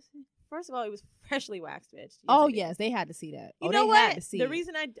them the pussy? First of all, it was freshly waxed, bitch. Yes, they had to see that. You know what? The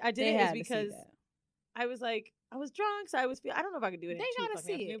reason I did it is because I was like, I was drunk, so I don't know if I could do it. They gotta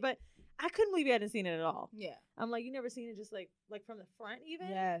see it, but I couldn't believe you hadn't seen it at all. Yeah, I'm like, you never seen it, just like from the front, even.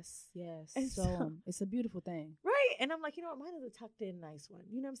 Yes. And so it's a beautiful thing, right? And I'm like, you know what? Mine is a tucked in, nice one.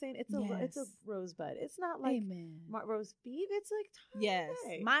 You know what I'm saying? It's a rosebud. It's not like roast beef. It's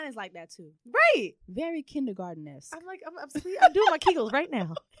like mine is like that too. Right, very kindergarten-esque. I'm like, I'm doing my Kegels right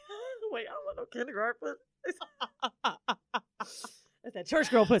now. Wait, I don't want no kindergarten pussy. That's that church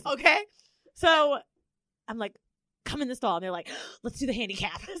girl pussy. Okay, so I'm like, come in the stall, and they're like, let's do the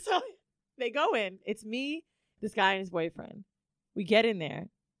handicap. So they go in. It's me, this guy, and his boyfriend. We get in there.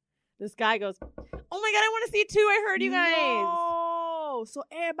 This guy goes, oh my God, I want to see it too. I heard you guys. No. So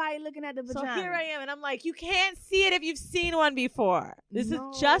everybody looking at the vagina. So here I am, and I'm like, you can't see it if you've seen one before. This is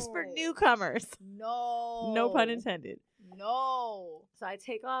just for newcomers. No pun intended. No. So I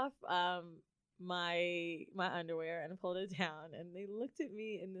take off my underwear and pulled it down, and they looked at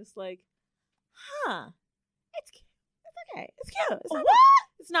me in this like, it's cute. It's okay. It's cute. It's not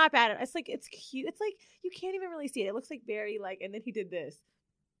bad. It's not bad. It's like, it's cute. It's like, you can't even really see it. It looks like Barry, like, and then he did this.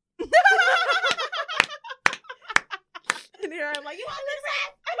 And here I'm like, you want this?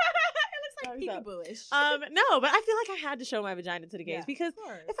 It looks like peekaboo-ish. No, but I feel like I had to show my vagina to the gays because if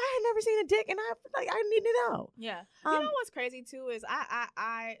I had never seen a dick, and I need to know. Yeah. You know what's crazy too is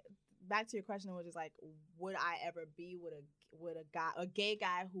I back to your question, which is like, would I ever be with a gay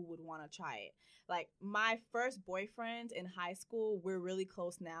guy who would want to try it? Like my first boyfriend in high school, we're really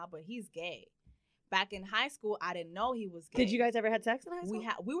close now, but he's gay. Back in high school, I didn't know he was gay. Did you guys ever have sex in high school?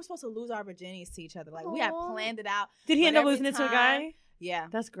 We were supposed to lose our virginities to each other. Like we had planned it out. Did he end up losing it to a guy? Yeah.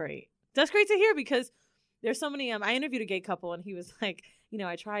 That's great. That's great to hear because there's so many. I interviewed a gay couple and he was like,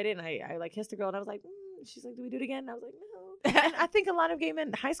 I tried it and I like kissed a girl and I was like, she's like, do we do it again? And I was like, no. And I think a lot of gay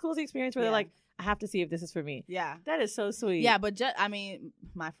men, high school is the experience where they're like, I have to see if this is for me. Yeah. That is so sweet. Yeah, but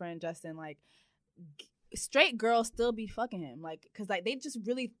my friend Justin, like, straight girls still be fucking him, like, because like they just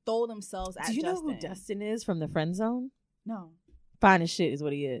really throw themselves at Justin. Do you know who Dustin is from the Friend Zone? No. Fine as shit is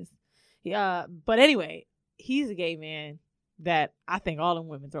what he is. Yeah, but anyway, he's a gay man that I think all them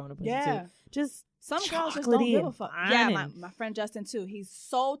women throwing a pussy to. Just some girls just don't give a fuck. Yeah, my friend Justin too. He's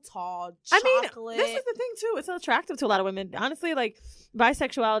so tall, chocolate. This is the thing too. It's so attractive to a lot of women. Honestly, like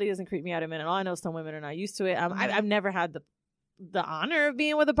bisexuality doesn't creep me out a minute. All I know, some women are not used to it. I've never had the honor of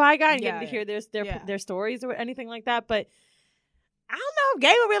being with a bi guy and getting to hear their stories or anything like that. But I don't know if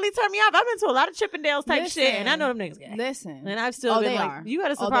gay will really turn me off. I've been to a lot of Chippendales type shit, and I know them niggas gay. Listen, and I've still been like, you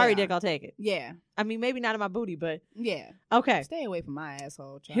got a safari dick, I'll take it. Yeah, I mean maybe not in my booty, but yeah. Okay, stay away from my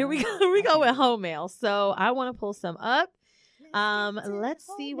asshole. Child. Here we go. We go with home mail. So I want to pull some up. Let's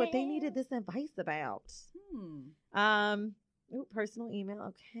see what they needed this advice about. Personal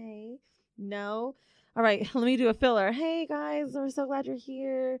email. Okay, no. All right, let me do a filler. Hey guys, we're so glad you're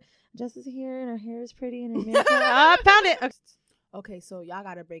here. Jess is here, and her hair is pretty, and her makeup. Found it. Okay, so y'all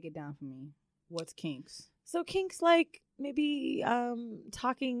gotta break it down for me. What's kinks? So kinks like maybe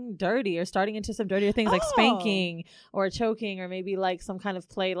talking dirty or starting into some dirtier things like spanking or choking or maybe like some kind of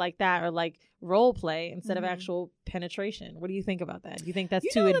play like that or like role play instead of actual penetration. What do you think about that? Do you think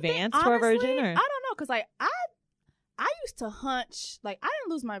that's too advanced for a virgin? Or? I don't know, because like I used to hunch. Like, I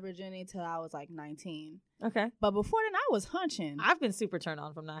didn't lose my virginity until I was like 19. Okay. But before then, I was hunching. I've been super turned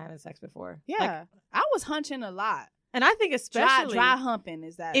on from not having sex before. Yeah. Like, I was hunching a lot. And I think especially dry humping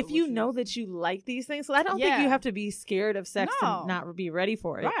is that if you know that you like these things. So I don't think you have to be scared of sex and not be ready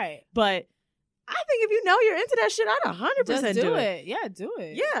for it. Right. But I think if you know you're into that shit, I'd 100% do it. Yeah, do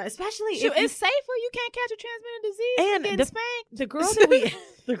it. Yeah, especially if it's safer. You can't catch a transmitted disease and getting spanked.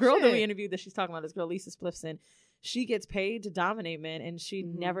 The girl that we interviewed that she's talking about, this girl Lisa Spliffson, she gets paid to dominate men and she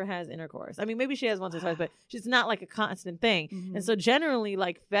never has intercourse. I mean, maybe she has once or twice, but she's not like a constant thing. And so generally,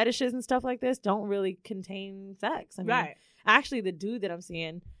 like fetishes and stuff like this don't really contain sex. I mean, actually, the dude that I'm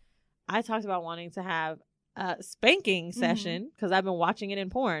seeing, I talked about wanting to have a spanking session because I've been watching it in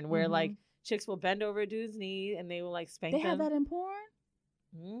porn where like chicks will bend over a dude's knee and they will like spank them. They have that in porn?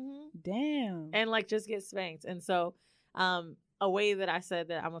 Damn. And like just get spanked. And so a way that I said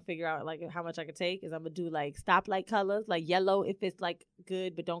that I'm gonna figure out like how much I could take is I'm gonna do like stoplight colors, like yellow if it's like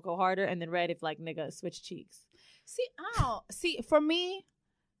good but don't go harder, and then red if like nigga switch cheeks. See, for me,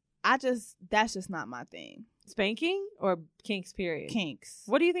 that's just not my thing. Spanking or kinks, period? Kinks.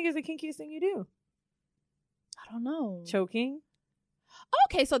 What do you think is the kinkiest thing you do? I don't know. Choking?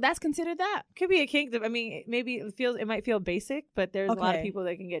 Okay, so that's considered that. Could be a kink. I mean, maybe it might feel basic, but there's a lot of people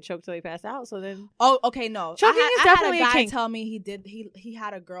that can get choked till they pass out. So then, okay, no, choking is definitely I had a guy a kink. tell me he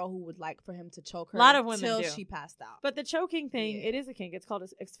had a girl who would like for him to choke her. A lot of women till do. she passed out. But the choking thing, it is a kink. It's called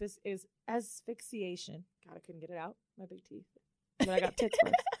asphyxiation. God, I couldn't get it out. My big teeth. But I got tits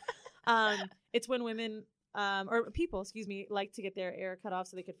first. It's when women. Or people, excuse me, like to get their air cut off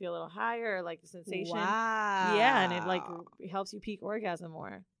so they could feel a little higher, or like the sensation. Wow. Yeah, and it like helps you peak orgasm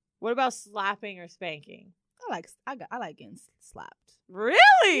more. What about slapping or spanking? I like getting slapped.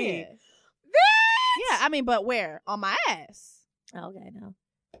 Really? Yeah. Yeah, I mean, but where? On my ass. Okay, no.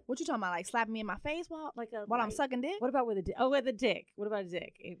 What you talking about? Like slapping me in my face while I'm sucking dick? What about with a dick? Oh, with a dick. What about a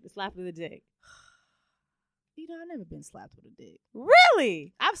dick? Slap with a dick. You know, I've never been slapped with a dick.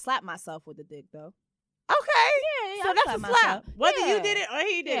 Really? I've slapped myself with a dick though. Okay. Yeah, so that's a slap. Myself. Whether you did it or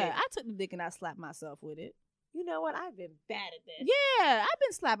he did it. I took the dick and I slapped myself with it. You know what? I've been bad at this. Yeah, I've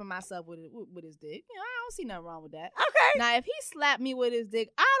been slapping myself with his dick. You know, I don't see nothing wrong with that. Okay. Now, if he slapped me with his dick,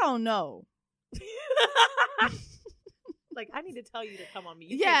 I don't know. Like, I need to tell you to come on me.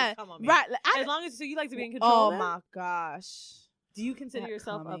 You yeah, can't just come on me. Right. As long as you like to be in control. Oh my gosh. Do you consider That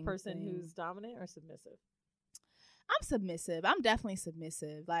yourself a calming person thing. who's dominant or submissive? I'm submissive. I'm definitely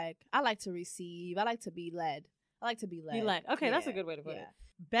submissive. Like, I like to receive. I like to be led. Be led. Okay, that's a good way to put it.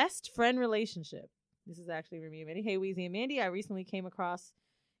 Best friend relationship. This is actually Remy and Mandy. Hey, Weezy and Mandy. I recently came across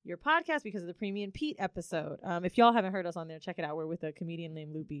your podcast because of the Premium Pete episode. If y'all haven't heard us on there, check it out. We're with a comedian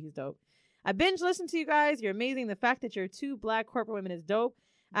named Loopy. He's dope. I binge listened to you guys. You're amazing. The fact that you're two black corporate women is dope.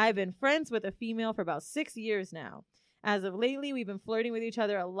 I've been friends with a female for about 6 years now. As of lately, we've been flirting with each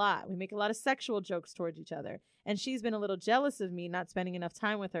other a lot. We make a lot of sexual jokes towards each other. And she's been a little jealous of me not spending enough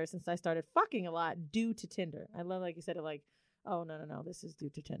time with her since I started fucking a lot due to Tinder. I love, like you said, it like, oh, no, this is due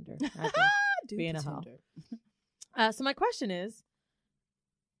to Tinder. Being a hoe. So my question is,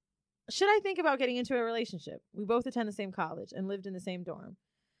 should I think about getting into a relationship? We both attend the same college and lived in the same dorm.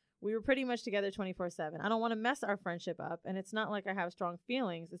 We were pretty much together 24/7. I don't want to mess our friendship up, and it's not like I have strong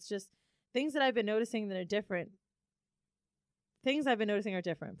feelings. It's just things that I've been noticing that are different. Things I've been noticing are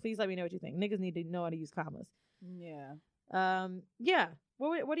different. Please let me know what you think. Niggas need to know how to use commas. Yeah. Yeah.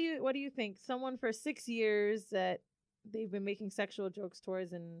 What do you think? Someone for 6 years that they've been making sexual jokes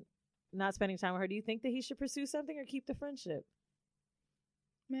towards and not spending time with her. Do you think that he should pursue something or keep the friendship?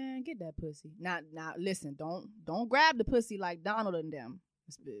 Man, get that pussy. Now, listen. Don't grab the pussy like Donald and them.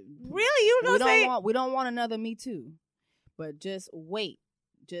 Really? You gonna say we don't want another Me Too, but just wait.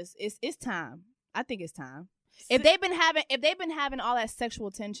 It's time. I think it's time. If they've been having all that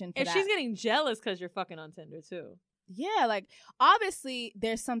sexual tension, she's getting jealous because you're fucking on Tinder too. Yeah, like obviously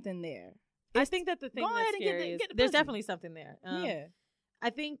there's something there. I think that the thing that's scary is there's definitely something there. Yeah, I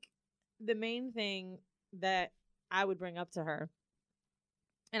think the main thing that I would bring up to her,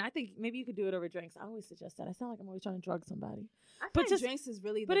 and I think maybe you could do it over drinks. I always suggest that. I sound like I'm always trying to drug somebody. But drinks is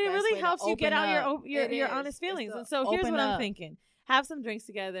really, but it really helps you get out your honest feelings. And so here's what I'm thinking: have some drinks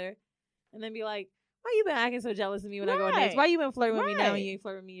together, and then be like, "Why you been acting so jealous of me when I go on dates? Why you been flirting with me now when you ain't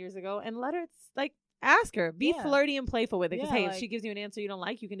flirting with me years ago?" And let her like ask her, be flirty and playful with it. Because hey, if she gives you an answer you don't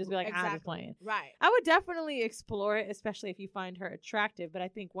like, you can just be like, "I'm just playing." Right. I would definitely explore it, especially if you find her attractive. But I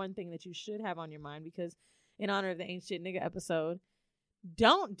think one thing that you should have on your mind, because in honor of the Ain't Shit Nigga episode,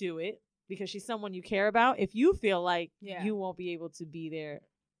 don't do it because she's someone you care about. If you feel like you won't be able to be there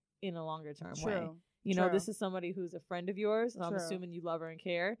in a longer term way, you know, this is somebody who's a friend of yours, and I'm assuming you love her and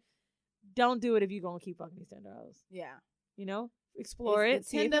care. Don't do it if you're gonna keep fucking these Tinder hoes. Yeah, you know, explore it.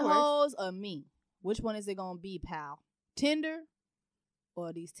 The Tinder hoes or me? Which one is it gonna be, pal? Tinder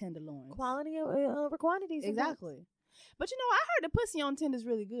or these tenderloins? Quality over quantity. Exactly. But you know, I heard the pussy on Tinder is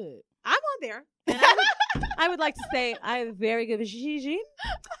really good. I'm on there, and I would like to say I have very good vagine.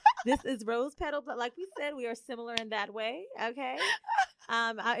 This is rose petal, but like we said, we are similar in that way. Okay.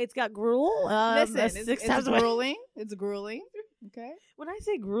 It's got gruel. Listen, it's grueling. It's grueling. Okay. When I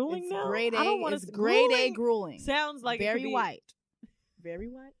say grueling It's now, grade I don't A. want It's to. grade A grueling. Sounds like it very could be- white. Very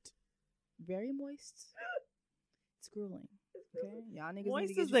white. Very moist. It's grueling. Okay. Y'all niggas need Moist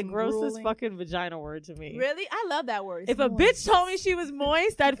to get is you the some grossest grueling. fucking vagina word to me. Really? I love that word. If a bitch told me she was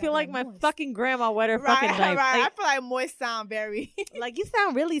moist, I'd feel like my fucking grandma wet her fucking diaper. Right. Like, I feel like moist sound very. like, you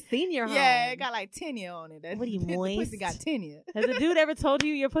sound really senior, huh? Yeah, it got like tenure on it. What are you, The moist? pussy got tenure. Has a dude ever told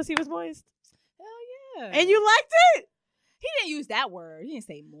you your pussy was moist? Hell yeah. And you liked it? He didn't use that word. He didn't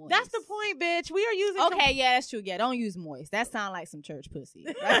say moist. That's the point, bitch. We are using. Okay, yeah, that's true. Yeah, don't use moist. That sound like some church pussy.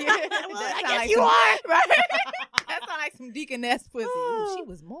 Right? I guess you are. Right? That sound like some deaconess pussy. Ooh, she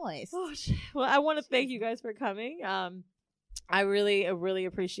was moist. Oh, shit. Well, I want to thank you guys for coming. I really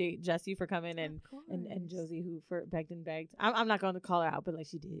appreciate Jessie for coming and Josie who for begged and begged. I'm not going to call her out, but like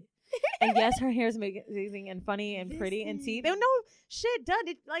she did. And yes, her hair is amazing and funny and pretty. And see, they no shit done.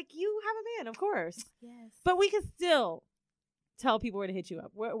 It like you have a man, of course. Yes. But we can still tell people where to hit you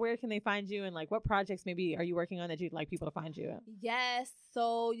up. Where can they find you, and like what projects maybe are you working on that you'd like people to find you at? Yes,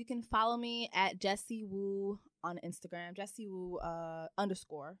 so you can follow me at Jessie Woo on Instagram, Jessie Woo _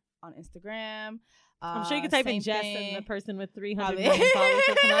 on Instagram. I'm sure you can type in Jess thing. and the person with 300 million followers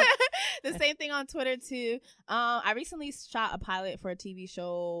will come up. The same thing on Twitter too. I recently shot a pilot for a TV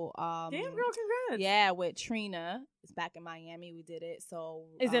show. Damn girl, congrats! Yeah, with Trina. It's back in Miami. We did it. So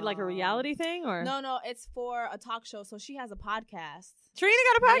is it like a reality thing or no? It's for a talk show. So she has a podcast. Trina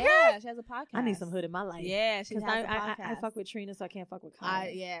got a podcast? Yeah, she has a podcast. I need some hood in my life. Yeah, she has a podcast. I fuck with Trina, so I can't fuck with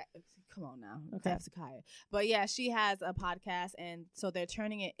Kaya. Yeah, come on now. Okay. That's Kaya. But yeah, she has a podcast, and so they're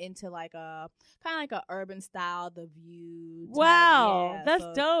turning it into like a kind of like a urban style, The View. Wow, yeah, that's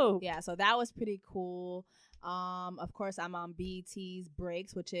dope. Yeah, so that was pretty cool. Of course, I'm on BET's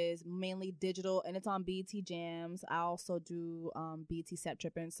Breaks, which is mainly digital, and it's on BET Jams. I also do BET Set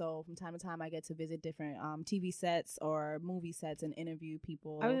Tripping, so from time to time I get to visit different TV sets or movie sets and interview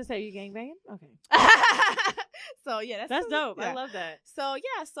people. I was gonna say, you gangbanging? Okay. So yeah, that's dope. Yeah. I love that. So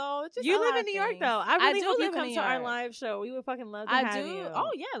yeah, so just you a live lot in New of York things. though. I really hope you live in come New to our York. live show. We would fucking love to I have do. you.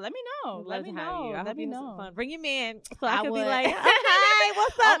 Oh yeah, let me know. We'd Let love me to have know. you. I Let hope me you have know. some fun. Bring your man so I could would. be like, hi,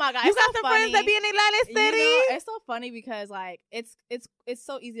 what's up? Oh my god, you it's got so some friends that be in Atlantic City? You know, it's so funny because like it's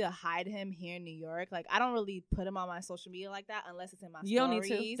so easy to hide him here in New York. Like I don't really put him on my social media like that unless it's in my You don't stories.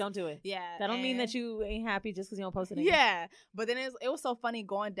 need to. Don't do it. Yeah, That don't mean that you ain't happy just because you don't post it. Again. Yeah, but then it was so funny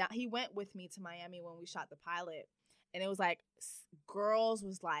going down. He went with me to Miami when we shot the pilot, and it was like girls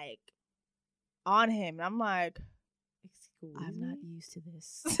was like on him, and I'm like, I'm not used to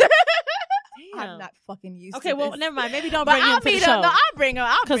this. I'm not fucking used to this. Okay, well, never mind. Maybe don't But bring him to the show. No, I'll bring him.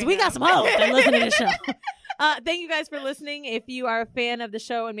 Because we got some hoes that listen to the show. Thank you guys for listening. If you are a fan of the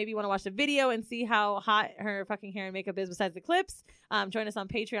show and maybe you want to watch the video and see how hot her fucking hair and makeup is besides the clips, join us on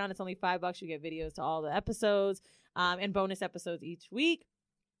Patreon. It's only $5. You get videos to all the episodes and bonus episodes each week.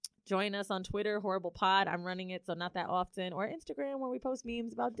 Join us on Twitter, Horrible Pod. I'm running it, so not that often. Or Instagram, where we post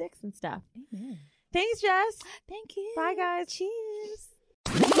memes about dicks and stuff. Amen. Thanks, Jess. Thank you. Bye, guys. Cheers.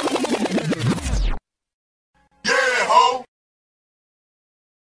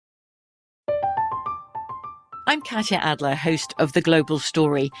 I'm Katya Adler, host of The Global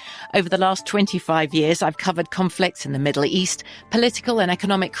Story. Over the last 25 years, I've covered conflicts in the Middle East, political and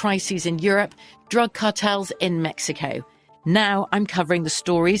economic crises in Europe, drug cartels in Mexico. Now I'm covering the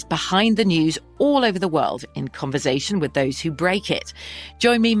stories behind the news all over the world in conversation with those who break it.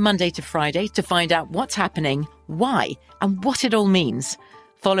 Join me Monday to Friday to find out what's happening, why, and what it all means.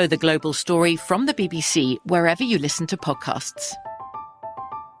 Follow The Global Story from the BBC wherever you listen to podcasts.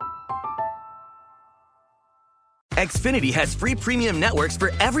 Xfinity has free premium networks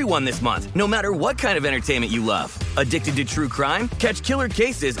for everyone this month, no matter what kind of entertainment you love. Addicted to true crime? Catch killer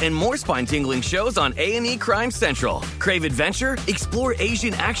cases and more spine-tingling shows on A&E Crime Central. Crave adventure? Explore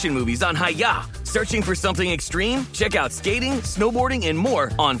Asian action movies on Hi-Ya. Searching for something extreme? Check out skating, snowboarding, and more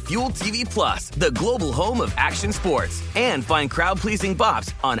on Fuel TV Plus, the global home of action sports. And find crowd-pleasing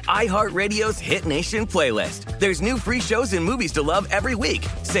bops on iHeartRadio's Hit Nation playlist. There's new free shows and movies to love every week.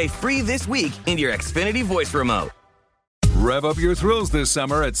 Say free this week in your Xfinity voice remote. Rev up your thrills this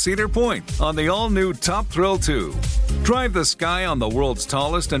summer at Cedar Point on the all-new Top Thrill 2. Drive the sky on the world's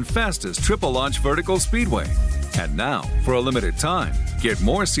tallest and fastest triple-launch vertical speedway. And now, for a limited time, get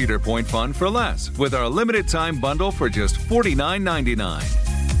more Cedar Point fun for less with our limited-time bundle for just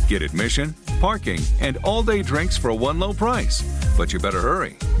 $49.99. Get admission, parking, and all-day drinks for one low price. But you better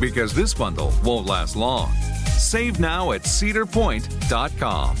hurry, because this bundle won't last long. Save now at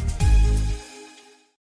cedarpoint.com.